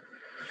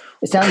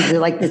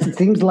 It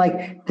seems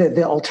like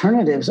the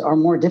alternatives are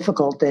more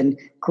difficult than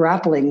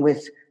grappling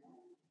with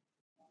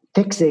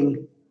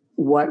fixing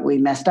what we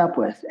messed up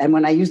with. And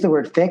when I use the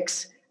word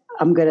fix,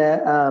 I'm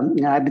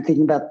I've been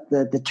thinking about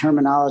the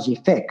terminology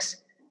fix.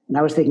 And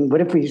I was thinking,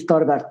 what if we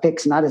thought about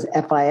fix not as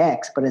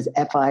FIX, but as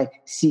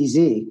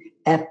FICZ?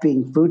 F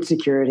being food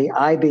security,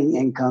 I being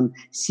income,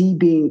 C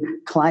being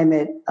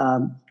climate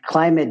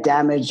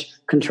damage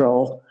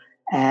control,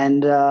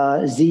 and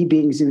Z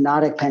being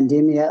zoonotic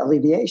pandemia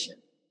alleviation.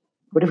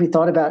 What if we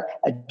thought about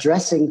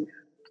addressing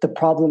the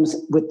problems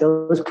with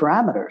those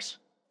parameters?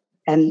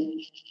 And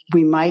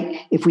we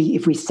might, if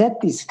we set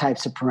these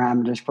types of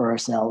parameters for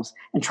ourselves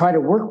and try to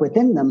work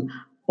within them,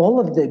 all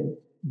of the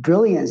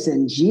brilliance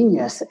and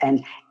genius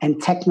and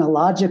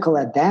technological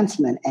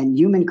advancement and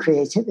human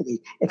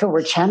creativity, if it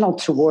were channeled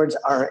towards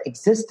our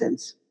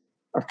existence,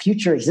 our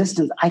future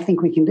existence, I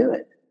think we can do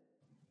it.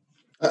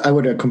 I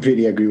would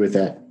completely agree with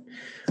that.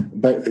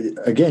 But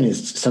again,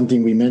 it's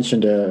something we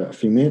mentioned a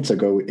few minutes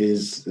ago,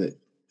 is that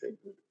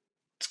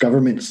it's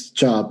government's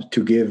job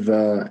to give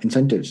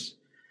incentives,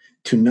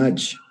 to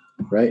nudge,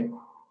 right?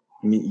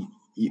 I mean,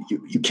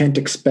 you can't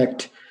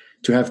expect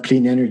to have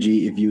clean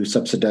energy if you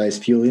subsidize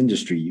fuel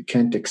industry. You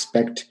can't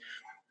expect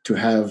to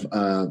have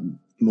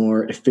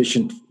more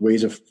efficient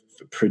ways of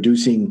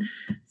producing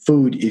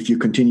food if you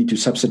continue to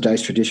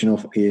subsidize traditional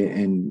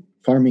and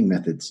farming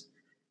methods,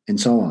 and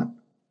so on.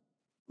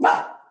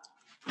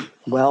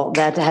 Well,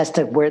 that has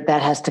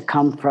to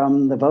come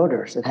from the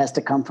voters. It has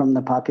to come from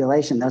the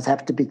population. Those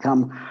have to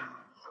become,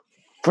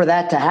 for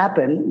that to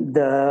happen,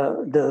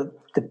 that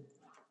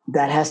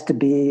has to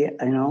be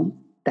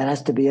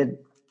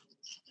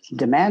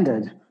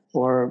demanded,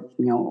 or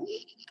it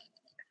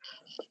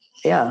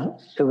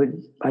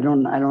would. I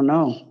don't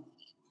know.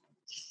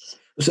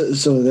 So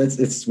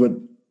it's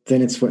when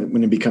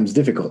it becomes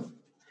difficult.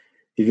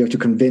 If you have to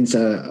convince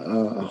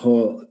a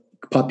whole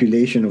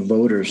population of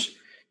voters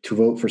to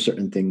vote for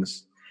certain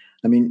things.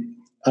 I mean,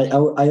 I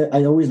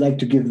always like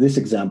to give this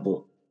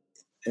example.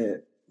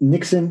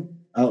 Nixon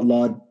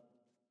outlawed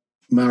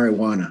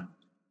marijuana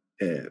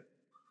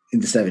in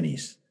the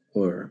 70s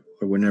or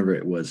whenever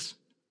it was.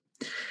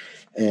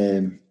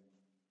 And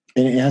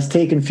it has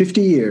taken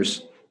 50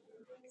 years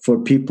for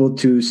people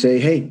to say,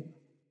 hey,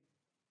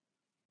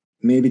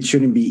 maybe it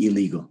shouldn't be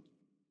illegal.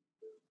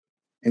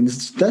 And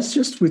that's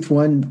just with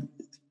one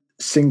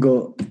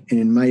single, and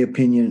in my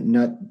opinion,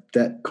 not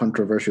that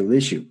controversial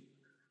issue.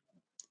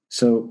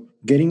 So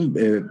getting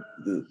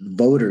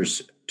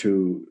voters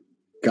to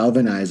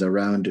galvanize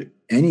around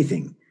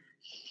anything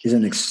is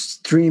an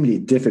extremely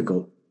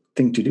difficult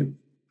thing to do.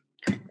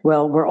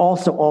 Well, we're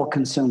also all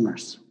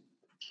consumers,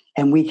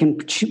 and we can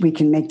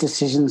make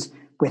decisions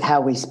with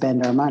how we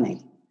spend our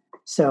money.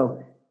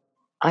 So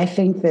I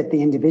think that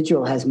the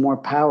individual has more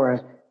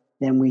power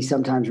than we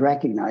sometimes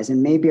recognize,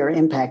 and maybe our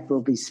impact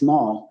will be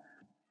small,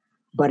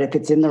 but if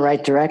it's in the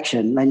right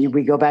direction, then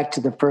we go back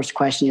to the first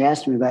question you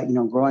asked me about,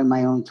 growing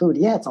my own food.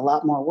 Yeah, it's a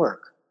lot more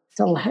work. It's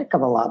a heck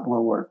of a lot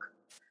more work.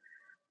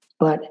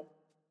 But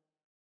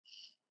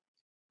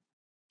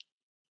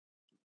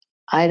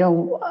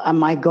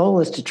my goal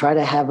is to try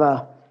to have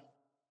a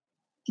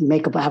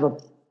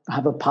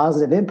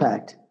positive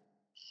impact,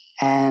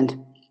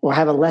 or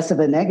have a less of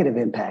a negative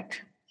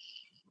impact.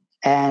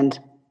 And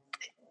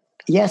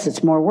yes,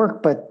 it's more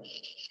work, but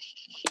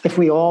if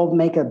we all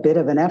make a bit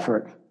of an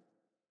effort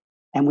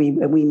and we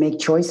make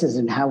choices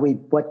in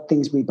what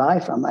things we buy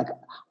from, like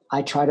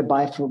I try to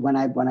buy when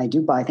I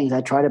do buy things,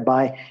 I try to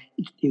buy,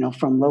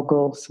 from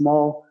local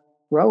small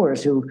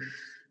growers who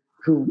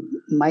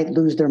might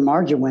lose their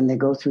margin when they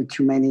go through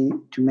too many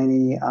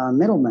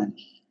middlemen.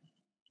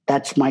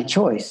 That's my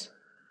choice.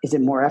 Is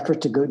it more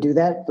effort to go do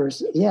that?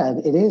 Versus, yeah,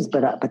 it is,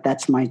 but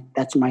that's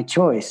my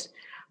choice.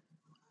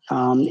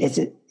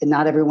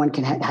 Not everyone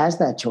has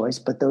that choice,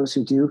 but those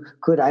who do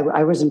could.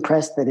 I was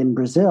impressed that in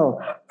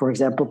Brazil, for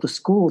example, the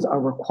schools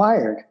are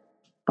required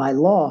by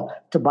law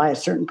to buy a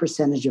certain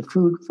percentage of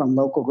food from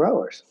local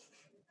growers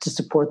to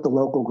support the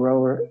local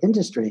grower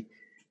industry.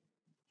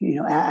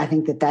 I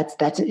think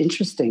that's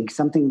interesting,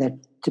 something that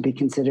to be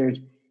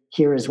considered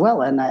here as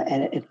well, and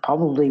it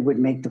probably would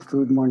make the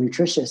food more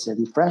nutritious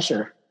and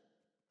fresher,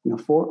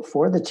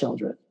 for the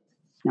children.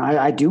 Now,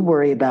 I do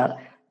worry about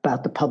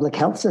the public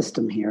health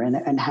system here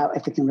and how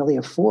if it can really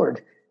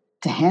afford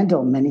to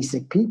handle many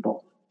sick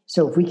people.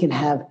 So if we can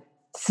have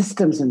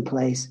systems in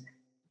place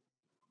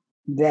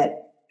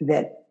that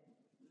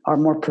are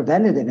more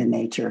preventative in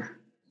nature,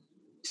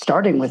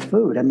 starting with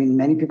food. I mean,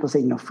 many people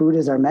say, food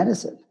is our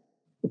medicine.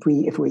 If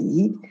we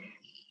eat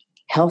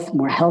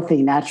more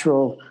healthy,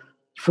 natural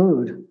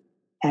food,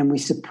 and we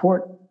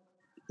support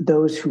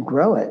those who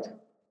grow it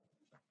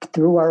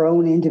through our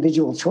own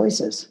individual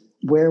choices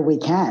where we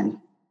can,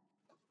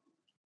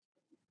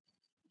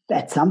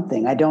 that's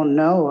something. I don't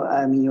know.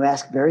 I mean, you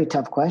ask very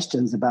tough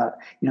questions about,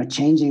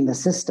 changing the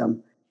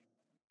system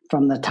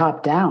from the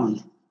top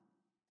down.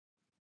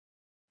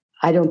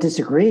 I don't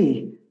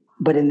disagree,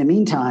 but in the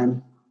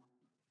meantime,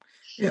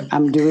 yeah,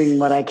 I'm doing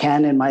what I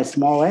can in my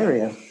small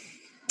area.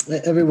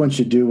 Everyone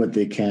should do what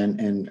they can,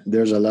 and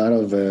there's a lot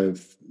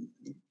of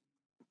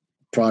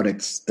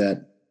products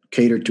that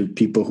cater to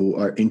people who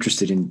are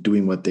interested in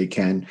doing what they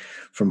can,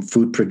 from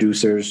food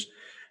producers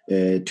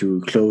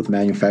to clothes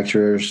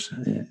manufacturers.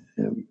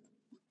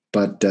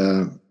 But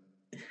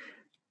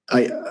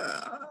I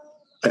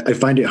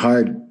find it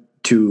hard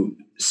to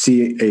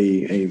see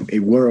a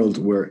world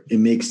where it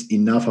makes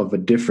enough of a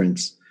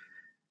difference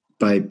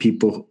by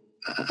people,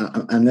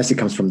 unless it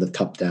comes from the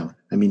top down.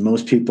 I mean,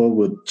 most people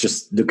would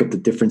just look at the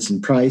difference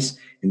in price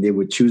and they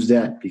would choose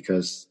that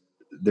because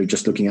they're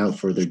just looking out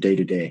for their day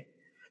to day.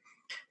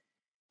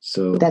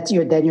 So then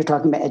you're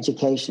talking about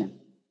education.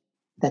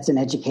 That's an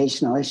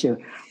educational issue.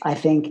 I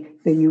think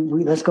that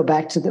let's go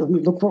back to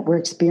look what we're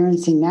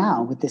experiencing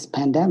now with this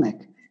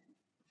pandemic.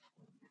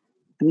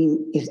 I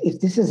mean,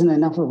 if this isn't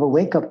enough of a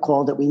wake-up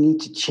call that we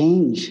need to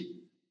change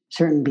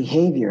certain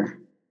behavior,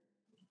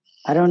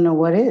 I don't know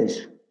what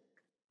is.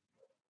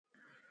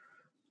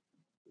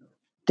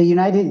 The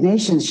United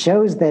Nations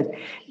shows that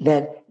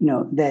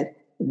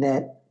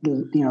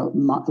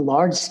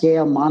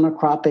large-scale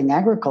monocropping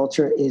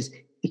agriculture is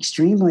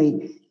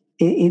extremely.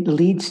 It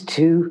leads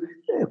to,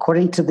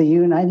 according to the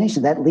United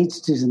Nations, that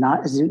leads to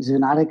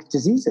zoonotic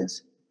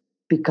diseases,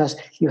 because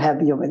you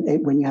have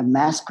when you have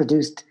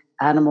mass-produced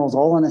animals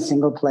all in a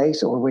single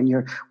place, or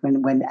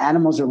when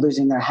animals are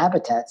losing their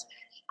habitats.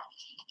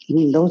 I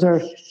mean, those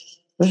are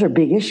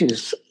big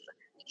issues.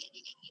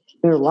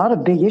 There are a lot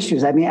of big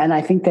issues. I mean, and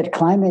I think that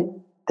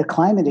the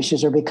climate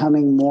issues are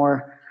becoming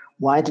more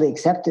widely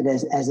accepted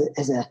as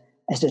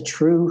a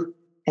true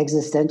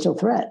existential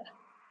threat.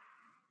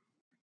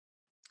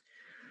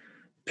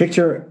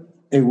 Picture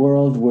a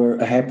world where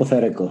a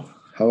hypothetical,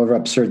 however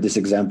absurd this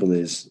example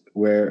is,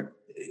 where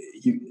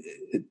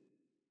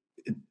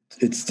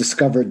it's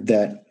discovered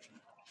that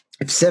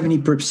if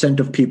 70%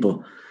 of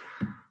people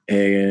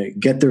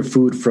get their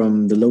food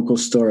from the local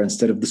store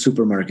instead of the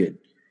supermarket,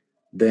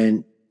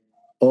 then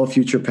all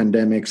future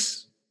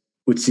pandemics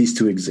would cease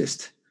to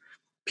exist.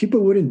 People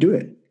wouldn't do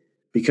it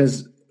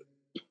because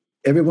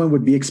everyone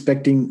would be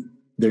expecting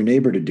their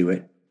neighbor to do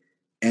it.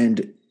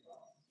 And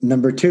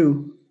number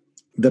two,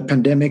 the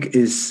pandemic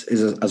is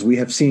as we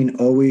have seen,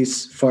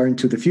 always far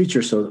into the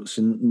future. So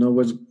no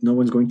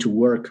one's going to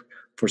work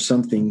for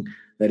something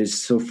that is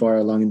so far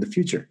along in the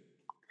future.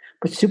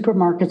 But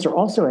supermarkets are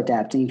also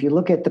adapting. If you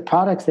look at the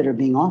products that are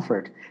being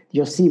offered,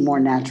 you'll see more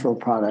natural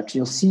products.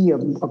 You'll see a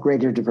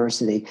greater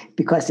diversity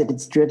because if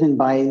it's driven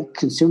by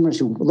consumers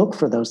who look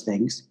for those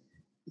things,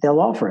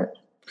 they'll offer it.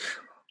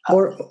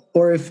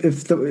 Or if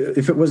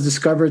it was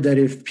discovered that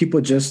if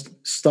people just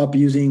stop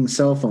using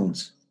cell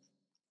phones,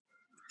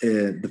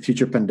 the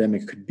future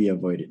pandemic could be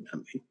avoided.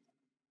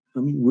 I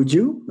mean, would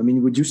you? I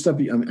mean, would you stop?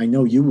 I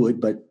know you would,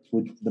 but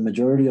would the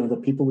majority of the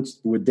people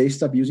would they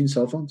stop using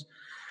cell phones?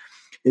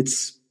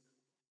 It's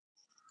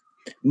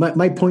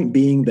my point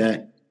being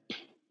that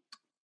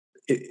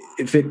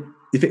if it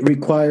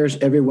requires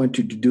everyone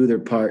to do their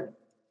part,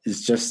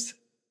 it's just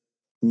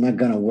not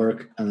going to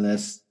work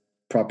unless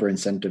proper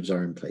incentives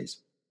are in place.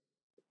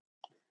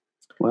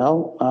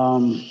 Well,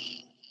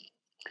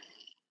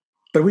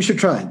 but we should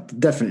try,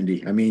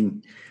 definitely. I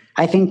mean,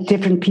 I think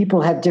different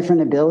people have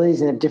different abilities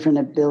and have different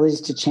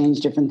abilities to change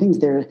different things.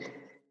 There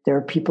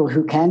are people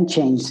who can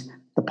change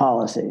the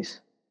policies,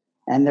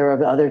 and there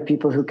are other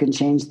people who can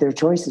change their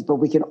choices. But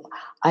we can.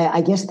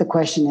 I guess the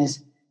question is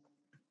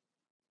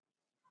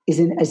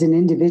as an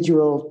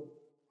individual,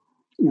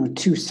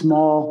 too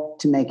small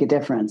to make a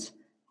difference?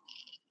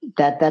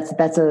 That's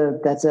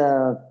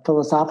a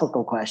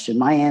philosophical question.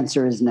 My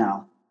answer is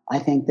no. I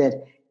think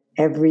that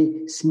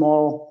every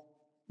small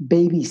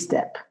baby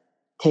step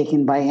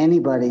taken by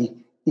anybody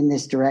in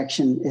this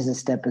direction is a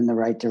step in the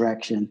right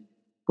direction.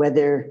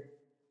 I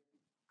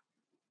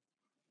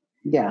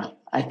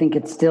think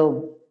it's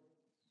still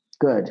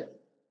good.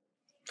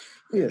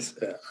 Yes,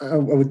 I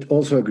would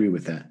also agree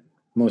with that.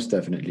 Most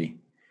definitely.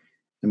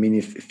 I mean,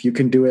 if you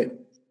can do it,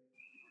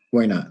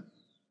 why not?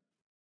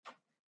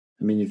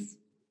 I mean, if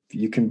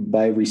you can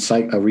buy a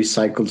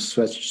recycled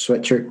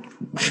sweatshirt,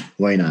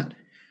 why not?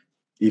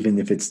 Even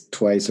if it's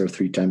twice or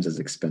three times as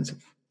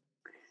expensive.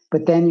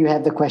 But then you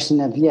have the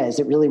question of, is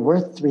it really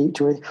worth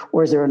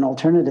or is there an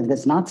alternative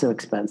that's not so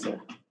expensive?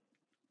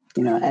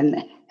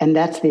 And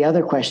that's the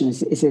other question.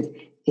 Is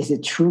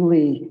it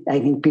truly, I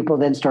think people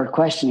then start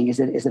questioning, is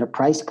it a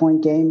price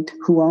point game?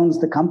 Who owns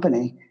the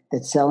company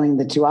that's selling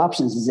the two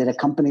options? Is it a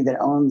company that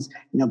owns,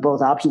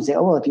 both options? Say,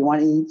 if you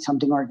want to eat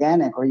something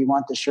organic or you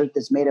want the shirt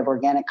that's made of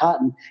organic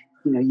cotton,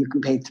 you can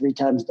pay 3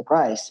 times the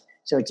price.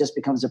 So it just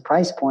becomes a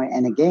price point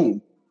and a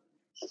game.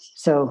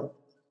 So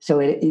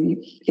it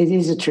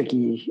is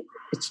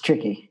it's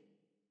tricky.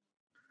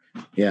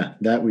 Yeah,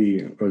 that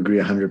we agree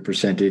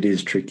 100%. It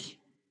is tricky.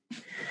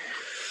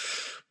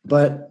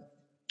 But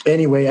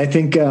anyway, I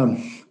think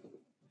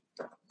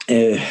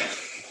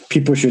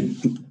people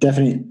should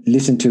definitely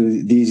listen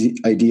to these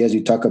ideas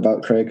you talk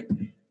about, Craig,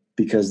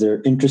 because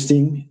they're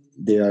interesting.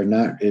 They are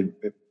not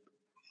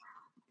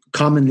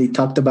commonly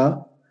talked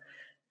about.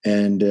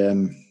 And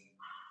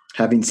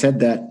having said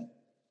that,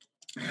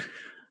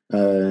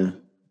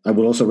 I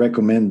would also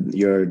recommend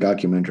your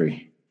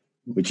documentary,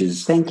 which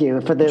is... Thank you.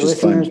 For the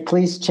listeners,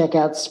 please check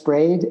out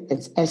Sprayed.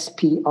 It's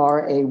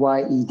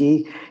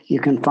SPRAYED. You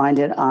can find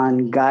it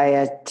on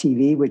Gaia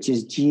TV, which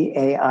is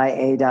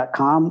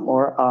GAIA.com,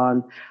 or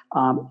on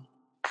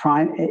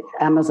Prime,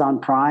 Amazon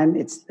Prime.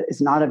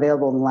 It's not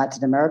available in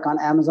Latin America on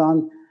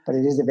Amazon, but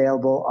it is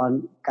available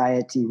on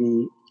Gaia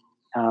TV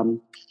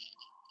in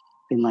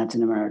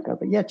Latin America.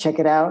 But yeah, check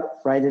it out.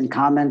 Write in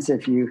comments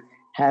if you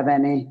have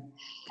any.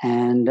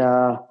 And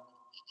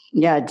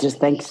just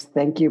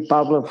thank you,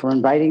 Pablo, for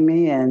inviting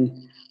me.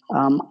 And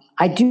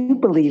I do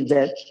believe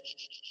that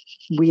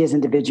we as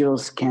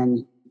individuals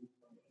can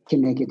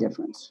make a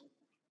difference,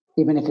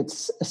 even if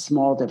it's a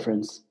small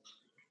difference.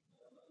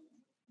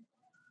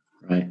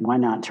 Right. Why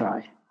not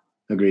try?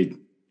 Agreed.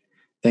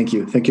 Thank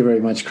you. Thank you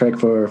very much, Craig,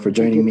 for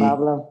joining me.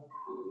 Pablo.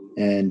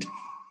 And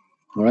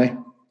all right.